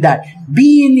should be that.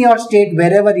 Be in your state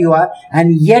wherever you are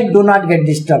and yet do not get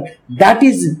disturbed. That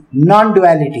is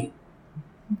non-duality.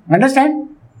 Understand?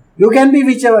 You can be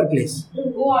whichever place.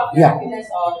 Don't go after Yeah. happiness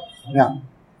or Yeah.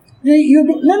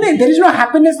 There is no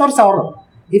happiness or sorrow.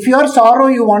 If you are sorrow,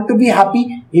 you want to be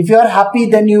happy. If you are happy,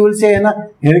 then you will say,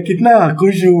 कितना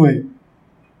खुश हूँ मैं.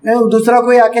 दूसरा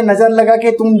कोई आके नजर लगा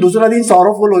के तुम दूसरा दिन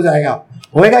sorrowful हो जाएगा.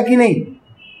 होएगा कि नहीं?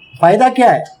 फायदा क्या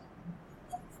है?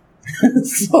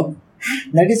 So,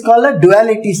 that is called a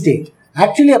duality state.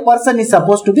 Actually, a person is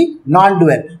supposed to be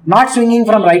non-dual, not swinging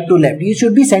from right to left. You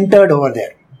should be centered over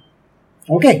there.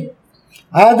 Okay.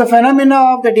 The phenomena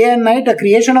of the day and night, a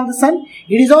creation of the sun,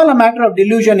 it is all a matter of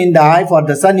delusion in the eye, for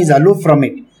the sun is aloof from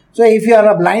it. So if you are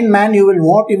a blind man, you will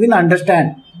not even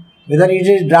understand whether it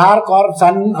is dark or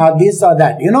sun or this or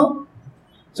that,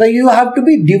 So you have to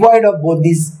be devoid of both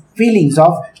these feelings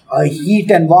of heat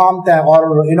and warmth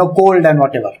or, cold and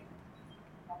whatever.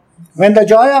 When the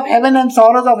joy of heaven and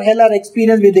sorrows of hell are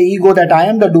experienced with the ego that I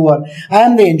am the doer, I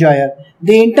am the enjoyer,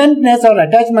 the intentness or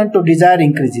attachment to desire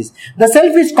increases. The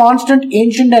self is constant,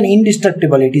 ancient and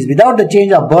indestructible. It is without the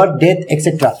change of birth, death,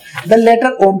 etc. The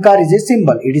letter Omkar is a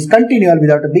symbol. It is continual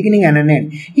without a beginning and an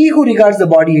end. He who regards the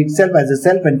body itself as a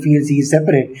self and feels he is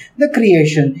separate, the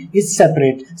creation is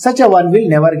separate. Such a one will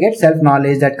never get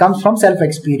self-knowledge that comes from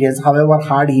self-experience, however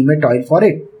hard he may toil for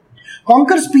it.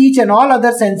 Conquer speech and all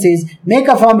other senses, make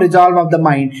a firm resolve of the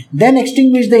mind, then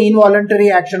extinguish the involuntary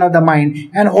action of the mind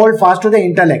and hold fast to the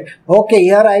intellect. Okay,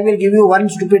 here I will give you one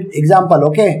stupid example,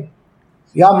 okay?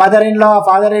 Your mother-in-law,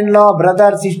 father-in-law,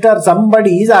 brother, sister,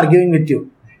 somebody is arguing with you.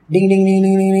 Ding, ding, ding,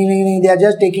 ding, ding, ding, ding, ding. They are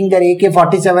just taking their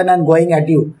AK-47 and going at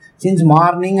you since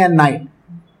morning and night.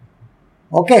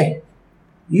 Okay?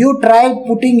 You try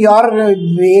putting your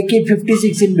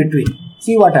AK-56 in between.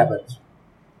 See what happens.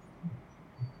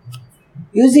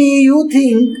 You see, you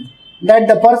think that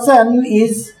the person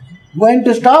is going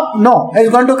to stop? No, it's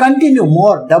going to continue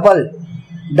more, double.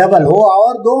 वो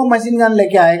और 2 machine gun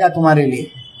लेके आएगा तुम्हारे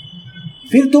लिए,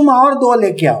 फिर तुम और 2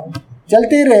 लेके आओ,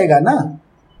 चलते ही रहेगा ना.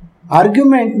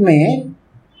 आर्ग्यूमेंट में,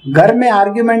 घर में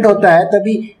आर्ग्यूमेंट होता है,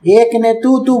 तभी एक ने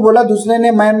तू बोला, दूसरे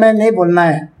ने मैं नहीं बोलना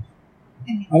है.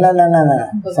 ला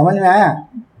समझ में आया?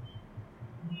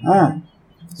 हाँ.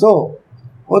 सो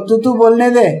वो तू बोलने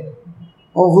दे,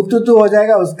 वो हुतुतु हो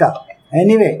जाएगा उसका.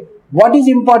 Anyway, what is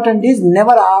important is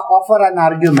never offer an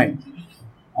argument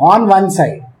on one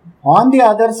side. On the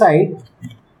other side,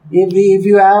 if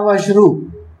you have a shrew,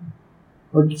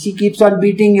 she keeps on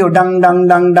beating you dung dung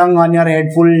dung dung on your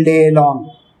head full day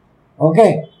long.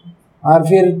 Okay? और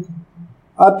फिर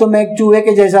अब तुम एक चूहे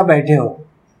के जैसा बैठे हो,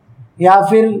 या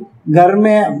फिर घर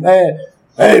में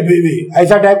बीवी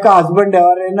ऐसा टाइप का हस्बैंड है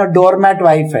और डोरमैट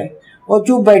वाइफ है, वो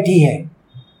चुप बैठी है,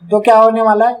 तो क्या होने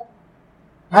वाला है?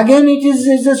 Again,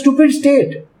 it's a stupid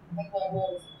state.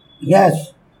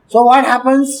 Yes. So what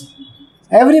happens?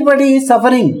 Everybody is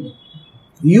suffering.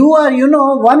 You are,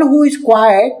 one who is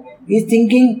quiet is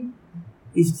thinking,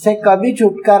 इससे कभी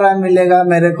छुटकारा मिलेगा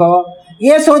मेरे को,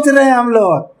 ये सोच रहे हैं हम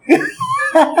लोग.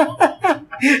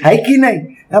 है कि नहीं?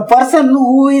 A person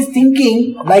who is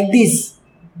thinking like this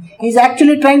is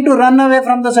actually trying to run away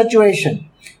from the situation.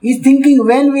 He is thinking,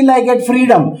 when will I get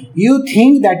freedom? You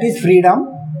think that is freedom?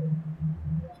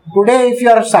 Today, if you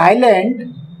are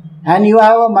silent and you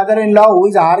have a mother-in-law who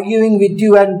is arguing with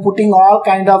you and putting all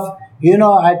kind of,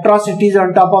 atrocities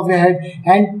on top of your head,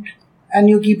 and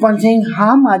you keep on saying,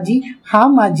 "Ha Maji, ha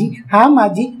Maji, ha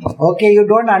Maji." Okay, you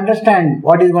don't understand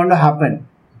what is going to happen.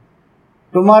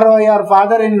 Tomorrow, your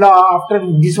father-in-law, after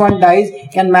this one dies,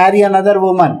 can marry another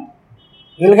woman.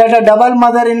 You'll get a double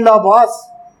mother-in-law, boss.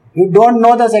 You don't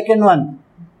know the second one.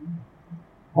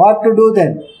 What to do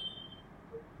then?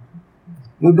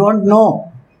 You don't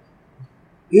know.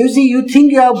 You see, you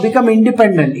think you have become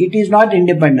independent. It is not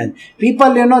independent.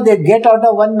 People, they get out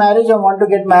of one marriage and want to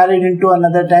get married into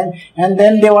another time, and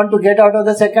then they want to get out of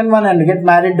the second one and get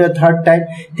married the third time,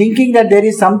 thinking that there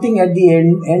is something at the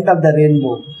end of the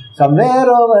rainbow. somewhere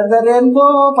over the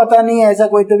rainbow, पता नहीं ऐसा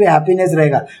कोई तो भी happiness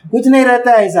रहेगा, कुछ नहीं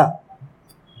रहता है ऐसा.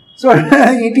 So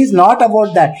it is not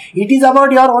about that. It is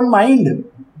about your own mind.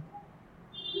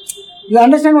 You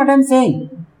understand what I am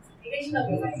saying?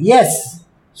 Yes.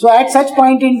 So at such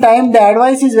point in time, the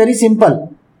advice is very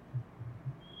simple.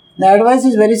 The advice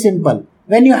is very simple.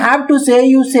 When you have to say,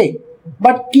 you say.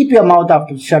 But keep your mouth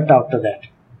shut after that.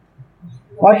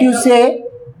 What you say,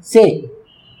 say.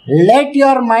 Let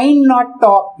your mind not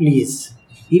talk, please.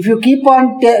 If you keep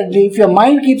on, if your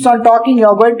mind keeps on talking, you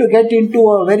are going to get into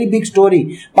a very big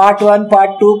story. Part 1,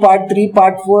 Part 2, Part 3,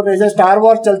 Part 4, ऐसा Star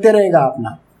Wars चलते रहेगा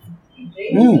अपना.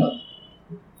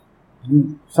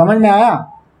 समझ में आया?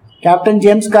 Captain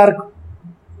James Kirk,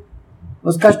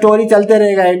 उसका story चलते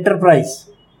रहेगा.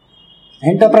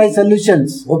 Enterprise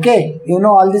Solutions. Okay, you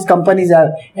know all these companies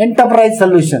are Enterprise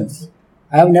Solutions.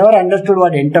 I have never understood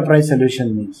what Enterprise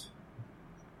Solution means.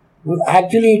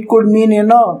 Actually, it could mean,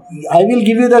 I will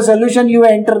give you the solution, you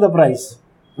enter the price.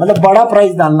 मतलब बड़ा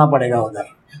price डालना पड़ेगा उधर.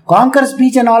 Conquer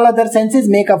speech and all other senses,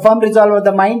 make a firm resolve of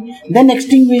the mind, then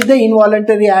extinguish the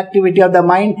involuntary activity of the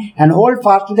mind and hold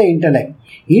fast to the intellect.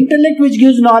 Intellect which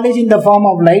gives knowledge in the form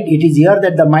of light, it is here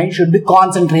that the mind should be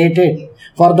concentrated.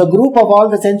 For the group of all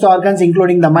the sense organs,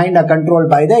 including the mind, are controlled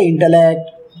by the intellect.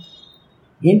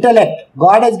 Intellect.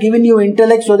 God has given you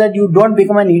intellect so that you don't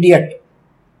become an idiot.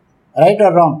 Right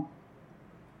or wrong?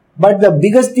 But the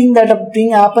biggest thing that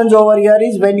happens over here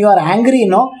is when you are angry,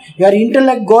 your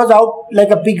intellect goes out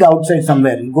like a pig outside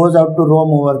somewhere. It goes out to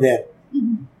roam over there.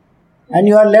 And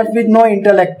you are left with no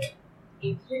intellect.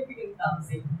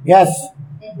 Yes.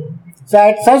 So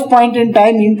at such point in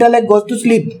time, intellect goes to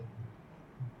sleep.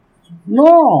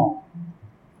 No.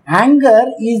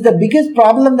 Anger is the biggest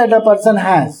problem that a person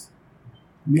has.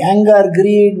 Anger,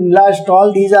 greed, lust,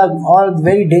 all these are all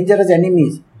very dangerous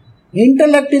enemies.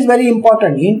 Intellect is very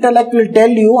important. Intellect will tell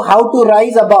you how to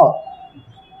rise above.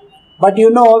 But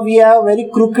we have very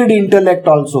crooked intellect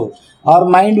also. Our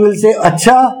mind will say,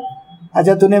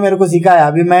 अच्छा तूने मेरे को सिखाया,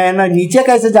 अभी मैं ना नीचे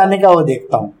कैसे जाने का वो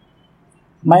देखता हूँ.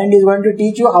 Mind is going to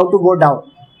teach you how to go down.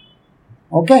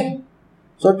 Okay?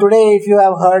 So today if you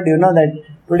have heard, that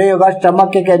today you got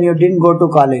stomachache and you didn't go to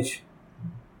college.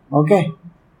 Okay?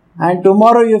 And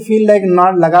tomorrow you feel like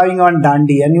not lagaving on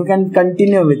dandi and you can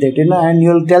continue with it, and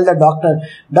you'll tell the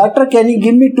doctor, can you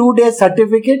give me 2 days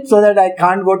certificate so that I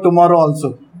can't go tomorrow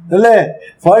also?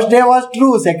 First day was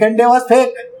true, second day was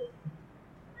fake.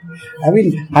 I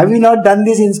mean, have we not done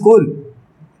this in school?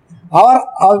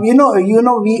 Or,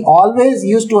 we always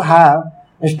used to have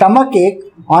a stomachache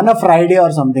on a Friday or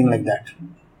something like that.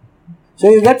 So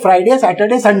you get Friday,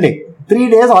 Saturday, Sunday, 3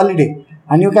 days holiday,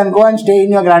 and you can go and stay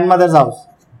in your grandmother's house.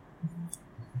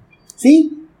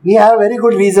 See, we have very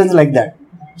good reasons like that.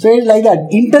 So it's like that.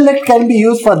 Intellect can be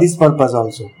used for this purpose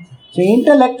also. So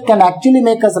intellect can actually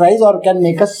make us rise or can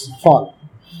make us fall.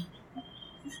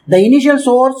 The initial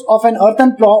source of an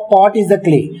earthen pot is the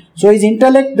clay. So is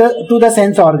intellect to the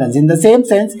sense organs. In the same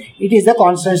sense, it is the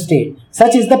constant state.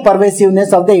 Such is the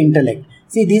pervasiveness of the intellect.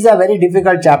 See, these are very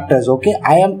difficult chapters, okay?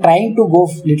 I am trying to go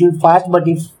little fast, but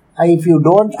if you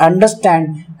don't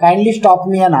understand, kindly stop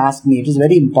me and ask me. It is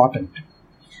very important.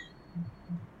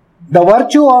 The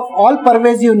virtue of all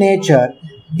pervasive nature,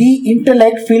 the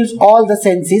intellect fills all the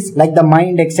senses like the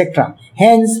mind, etc.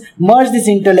 Hence, merge this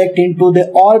intellect into the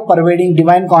all-pervading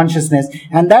divine consciousness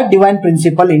and that divine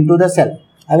principle into the self.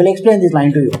 I will explain this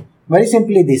line to you. Very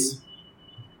simply this.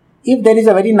 If there is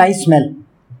a very nice smell,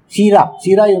 Shira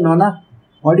you know na?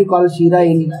 What do you call Shira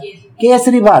in?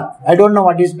 Kesari Bhat. I don't know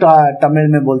what is Tamil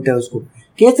mein bolte hai usko.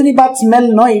 Kesari Bhat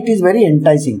smell, no, it is very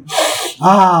enticing.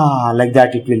 Like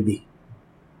that it will be.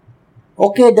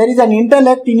 Okay, there is an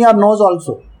intellect in your nose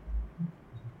also.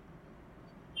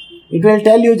 It will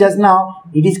tell you just now,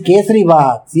 it is Kesari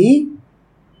Bhat. See?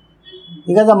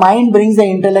 Because the mind brings the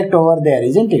intellect over there,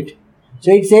 isn't it? So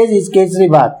it says it's Kesari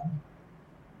Bhat.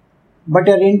 But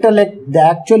your intellect, the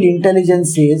actual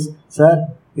intelligence says, sir,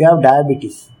 you have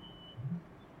diabetes.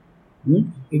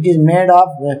 It is made of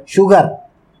sugar.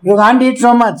 You can't eat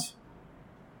so much.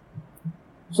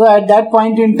 So at that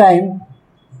point in time,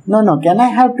 no, can I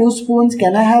have 2 spoons?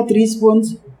 Can I have 3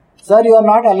 spoons? Sir, you are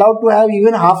not allowed to have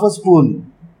even half a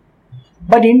spoon.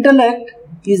 But intellect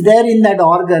is there in that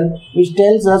organ which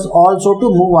tells us also to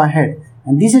move ahead.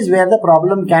 And this is where the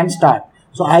problem can start.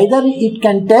 So either it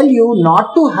can tell you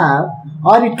not to have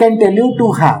or it can tell you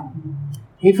to have.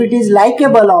 If it is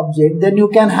likable object, then you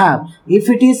can have. If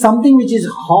it is something which is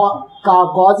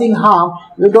causing harm,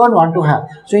 you don't want to have.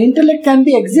 So intellect can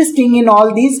be existing in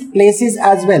all these places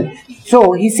as well.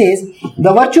 So he says,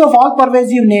 the virtue of all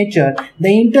pervasive nature, the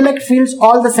intellect fills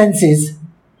all the senses,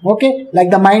 okay, like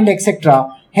the mind,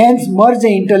 etc. Hence, merge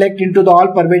the intellect into the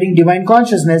all-pervading divine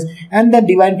consciousness and the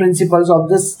divine principles of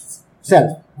the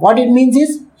self. What it means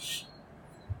is,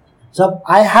 so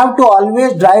I have to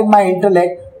always drive my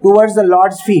intellect towards the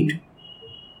Lord's feet,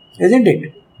 isn't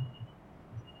it?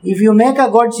 If you make a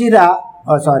god shira,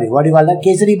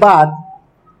 kesari bath,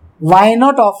 why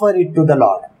not offer it to the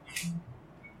Lord?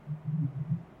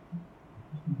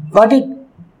 Got it?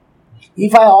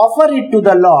 If I offer it to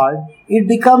the Lord, it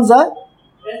becomes a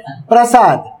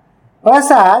prasad.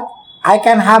 Prasad, I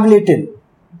can have little.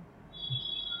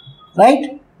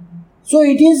 Right? So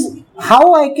it is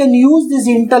how I can use this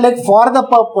intellect for the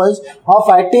purpose of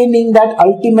attaining that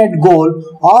ultimate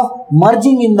goal of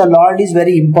merging in the Lord is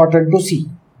very important to see.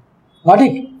 Got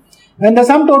it? When the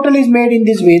sum total is made in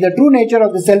this way, the true nature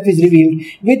of the self is revealed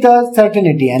with a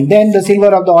certainty, and then the silver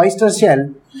of the oyster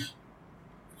shell,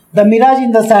 the mirage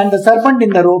in the sand, the serpent in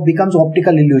the rope becomes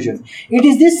optical illusion. It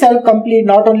is this self complete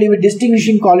not only with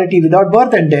distinguishing quality without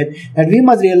birth and death that we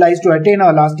must realize to attain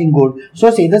our lasting good, so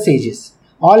say the sages.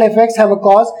 All effects have a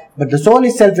cause, but the soul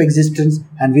is self-existence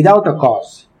and without a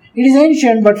cause. It is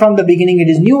ancient, but from the beginning it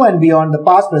is new and beyond the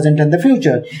past, present and the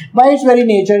future. By its very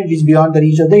nature, it is beyond the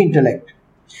reach of the intellect.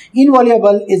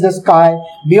 Inviolable is the sky,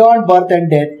 beyond birth and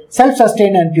death,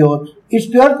 self-sustained and pure. Its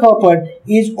pure purport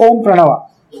is Om Pranava.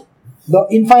 The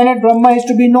infinite Brahma is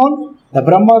to be known. The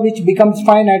Brahma which becomes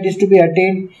finite is to be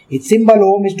attained. Its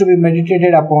symbol Om is to be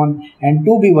meditated upon and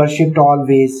to be worshipped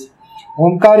always.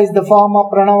 Omkar is the form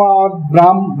of Pranava or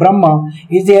Brahma,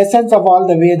 is the essence of all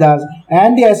the Vedas,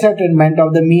 and the ascertainment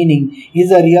of the meaning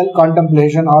is a real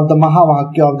contemplation of the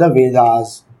Mahavakya of the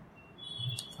Vedas.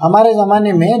 हमारे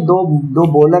ज़माने में दो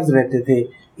bowlers रहते थे.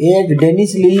 एक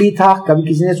Dennis Lillee था, कभी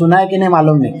किसी ने सुना है कि नहीं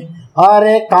मालूम नहीं, और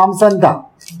एक थॉमसन था.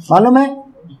 मालूम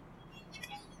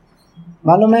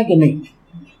है कि नहीं?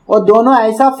 वो दोनों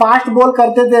ऐसा फास्ट बॉल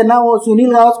करते थे ना, वो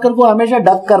सुनील गावस्कर को हमेशा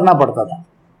डक करना पड़ता था.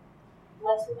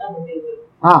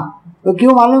 हाँ, तो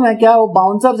क्यों मालूम है क्या? वो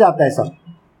बाउंसर जाता है सब.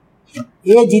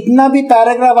 ये जितना भी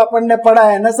पैराग्राफ अपन ने पढ़ा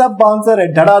है ना, सब बाउंसर है.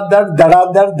 धड़ाधड़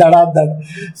धड़ाधड़ धड़ाधड़.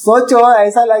 सोचो,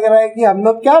 ऐसा लग रहा है कि हम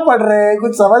लोग क्या पढ़ रहे हैं,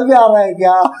 कुछ समझ में आ रहा है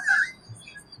क्या?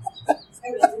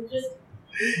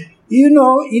 You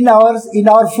know, in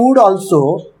our food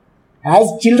also,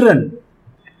 as children,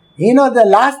 you know, the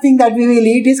last thing that we will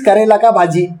eat is Karela ka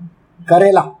bhaji.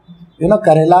 Karela. You know,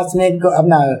 Karela snake,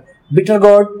 bitter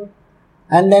gourd,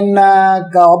 and then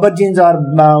aubergines or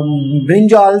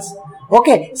brinjals.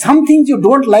 Okay, some things you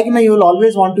don't like, you will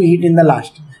always want to eat in the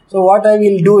last. So what I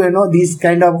will do, these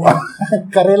kind of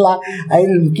Karela, I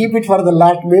will keep it for the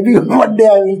last. Maybe one day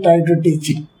I will try to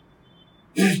teach it.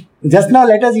 Just now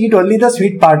let us eat only the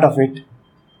sweet part of it.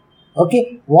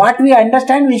 Okay, what we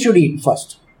understand we should eat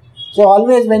first. So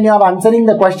always when you are answering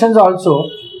the questions also,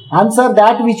 answer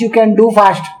that which you can do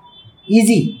fast,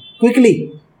 easy,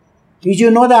 quickly, which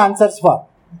you know the answers for.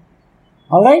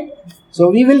 Alright? So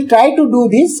we will try to do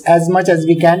this as much as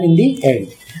we can in the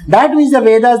end. That which the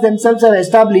Vedas themselves have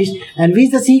established and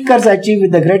which the seekers achieve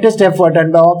with the greatest effort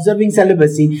and by observing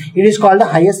celibacy, it is called the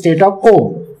highest state of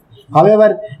Om.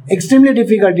 However, extremely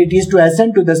difficult it is to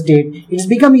ascend to the state. It has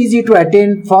become easy to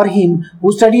attain for him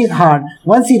who studies hard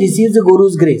once he receives the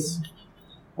Guru's grace.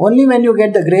 Only when you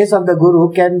get the grace of the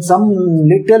Guru can some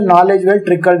little knowledge will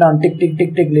trickle down, tick, tick,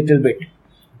 tick, tick, little bit.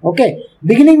 Okay,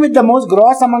 beginning with the most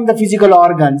gross among the physical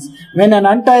organs, when an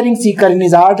untiring seeker in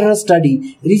his arduous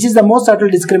study reaches the most subtle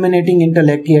discriminating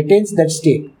intellect, he attains that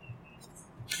state.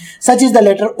 Such is the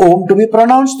letter Om to be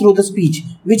pronounced through the speech,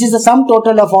 which is the sum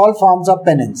total of all forms of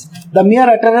penance, the mere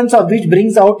utterance of which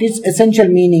brings out its essential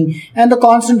meaning, and the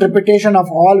constant repetition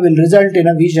of all will result in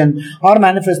a vision or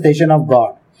manifestation of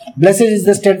God. Blessed is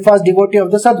the steadfast devotee of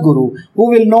the Sadguru, who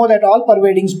will know that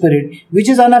all-pervading spirit, which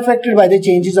is unaffected by the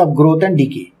changes of growth and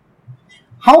decay.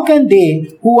 How can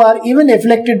they, who are even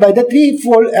afflicted by the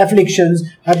threefold afflictions,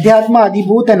 Adhyatma,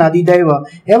 Adibhut and Adidaiva,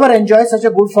 ever enjoy such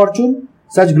a good fortune?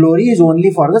 Such glory is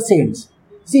only for the saints.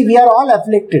 See, we are all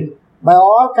afflicted by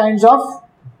all kinds of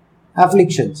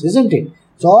afflictions, isn't it?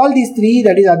 So all these three,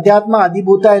 that is Adhyatma,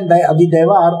 Adibhuta and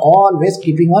Adidaiva, are always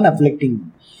keeping on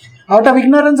afflicting. Out of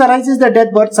ignorance arises the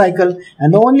death-birth cycle,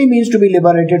 and the only means to be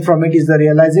liberated from it is the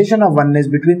realization of oneness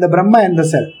between the Brahma and the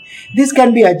Self. This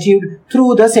can be achieved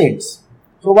through the saints.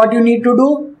 So what you need to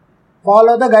do?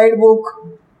 Follow the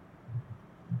guidebook.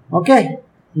 Okay?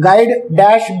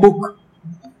 Guide-book.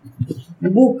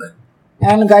 Book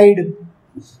and guide.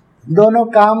 दोनों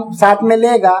काम साथ में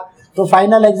लेगा तो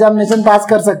final examination पास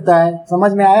कर सकता है.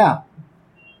 समझ में आया?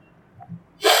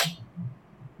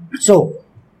 So,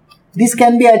 this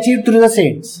can be achieved through the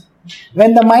saints.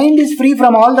 When the mind is free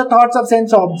from all the thoughts of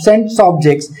sense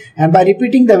objects, and by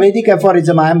repeating the Vedic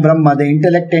aphorism, I am Brahma, the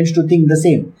intellect tends to think the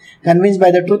same. Convinced by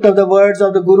the truth of the words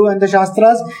of the Guru and the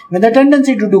Shastras, when the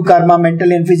tendency to do karma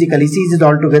mentally and physically ceases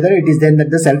altogether, it is then that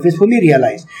the self is fully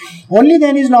realized. Only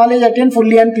then is knowledge attained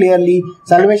fully and clearly.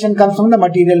 Salvation comes from the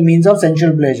material means of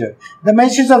sensual pleasure. The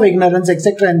meshes of ignorance,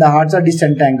 etc. in the hearts are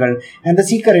disentangled, and the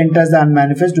seeker enters the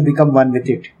unmanifest to become one with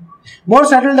it. More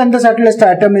subtle than the subtlest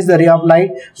atom is the ray of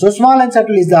light, so small and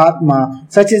subtle is the Atma.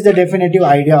 Such is the definitive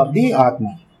idea of the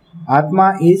Atma.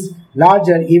 Atma is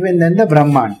larger even than the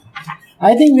Brahman.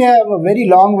 I think we have a very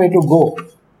long way to go.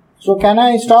 So can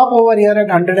I stop over here at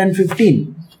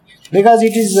 115? Because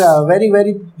it is a very,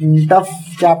 very tough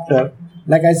chapter,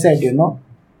 like I said,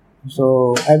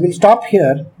 So I will stop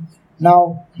here.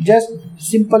 Now, just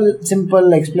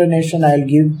simple explanation I will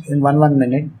give in one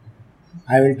minute.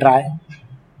 I will try.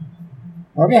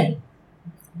 Okay.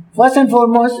 First and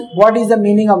foremost, what is the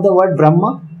meaning of the word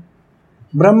Brahma?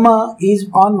 Brahma is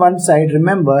on one side.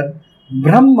 Remember,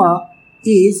 Brahma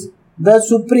is the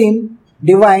supreme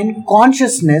divine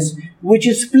consciousness which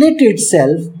split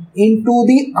itself into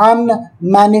the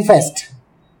unmanifest.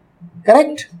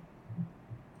 Correct?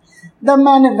 The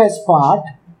manifest part,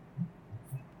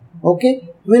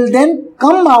 will then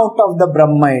come out of the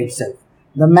Brahma itself.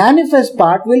 The manifest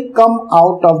part will come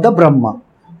out of the Brahma.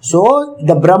 So,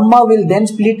 the Brahma will then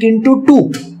split into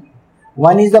two.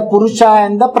 One is the Purusha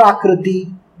and the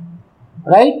Prakriti.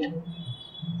 Right?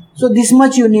 So, this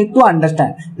much you need to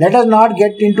understand. Let us not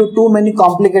get into too many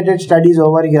complicated studies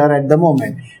over here at the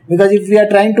moment. Because if we are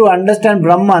trying to understand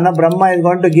Brahma, Brahma is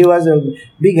going to give us a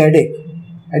big headache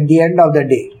at the end of the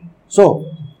day. So,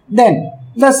 then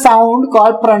the sound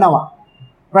called Pranava.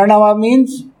 Pranava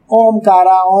means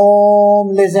Omkara,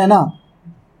 Om, listen.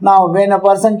 Now, when a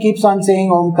person keeps on saying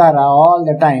Omkara all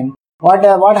the time,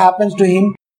 what happens to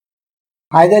him?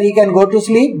 Either he can go to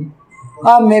sleep,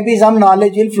 or maybe some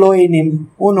knowledge will flow in him.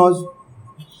 Who knows?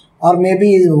 Or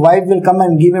maybe his wife will come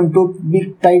and give him two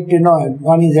big tight,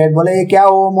 on his head. बोले ये क्या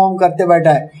Om करते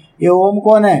बैठा है? ये Om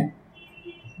कौन है?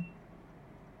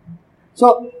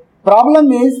 So,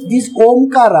 problem is this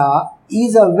Omkara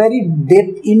is a very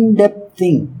in-depth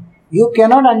thing. You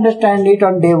cannot understand it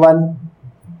on day one.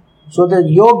 So the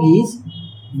yogis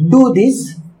do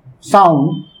this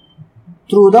sound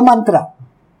through the mantra.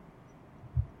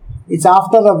 It's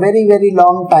after a very, very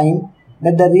long time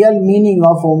that the real meaning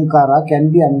of Omkara can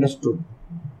be understood.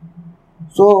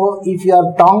 So if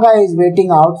your Tonga is waiting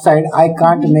outside, I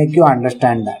can't make you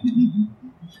understand that.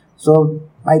 So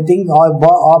I think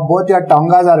both your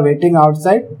Tongas are waiting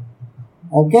outside.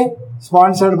 Okay?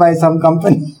 Sponsored by some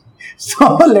company.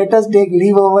 So let us take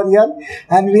leave over here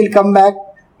and we'll come back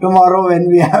tomorrow when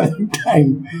we have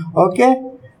time. Okay?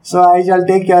 So I shall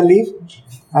take your leave.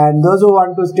 And those who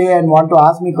want to stay and want to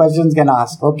ask me questions can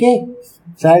ask. Okay?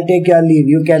 So I'll take your leave.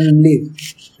 You can leave.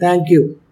 Thank you.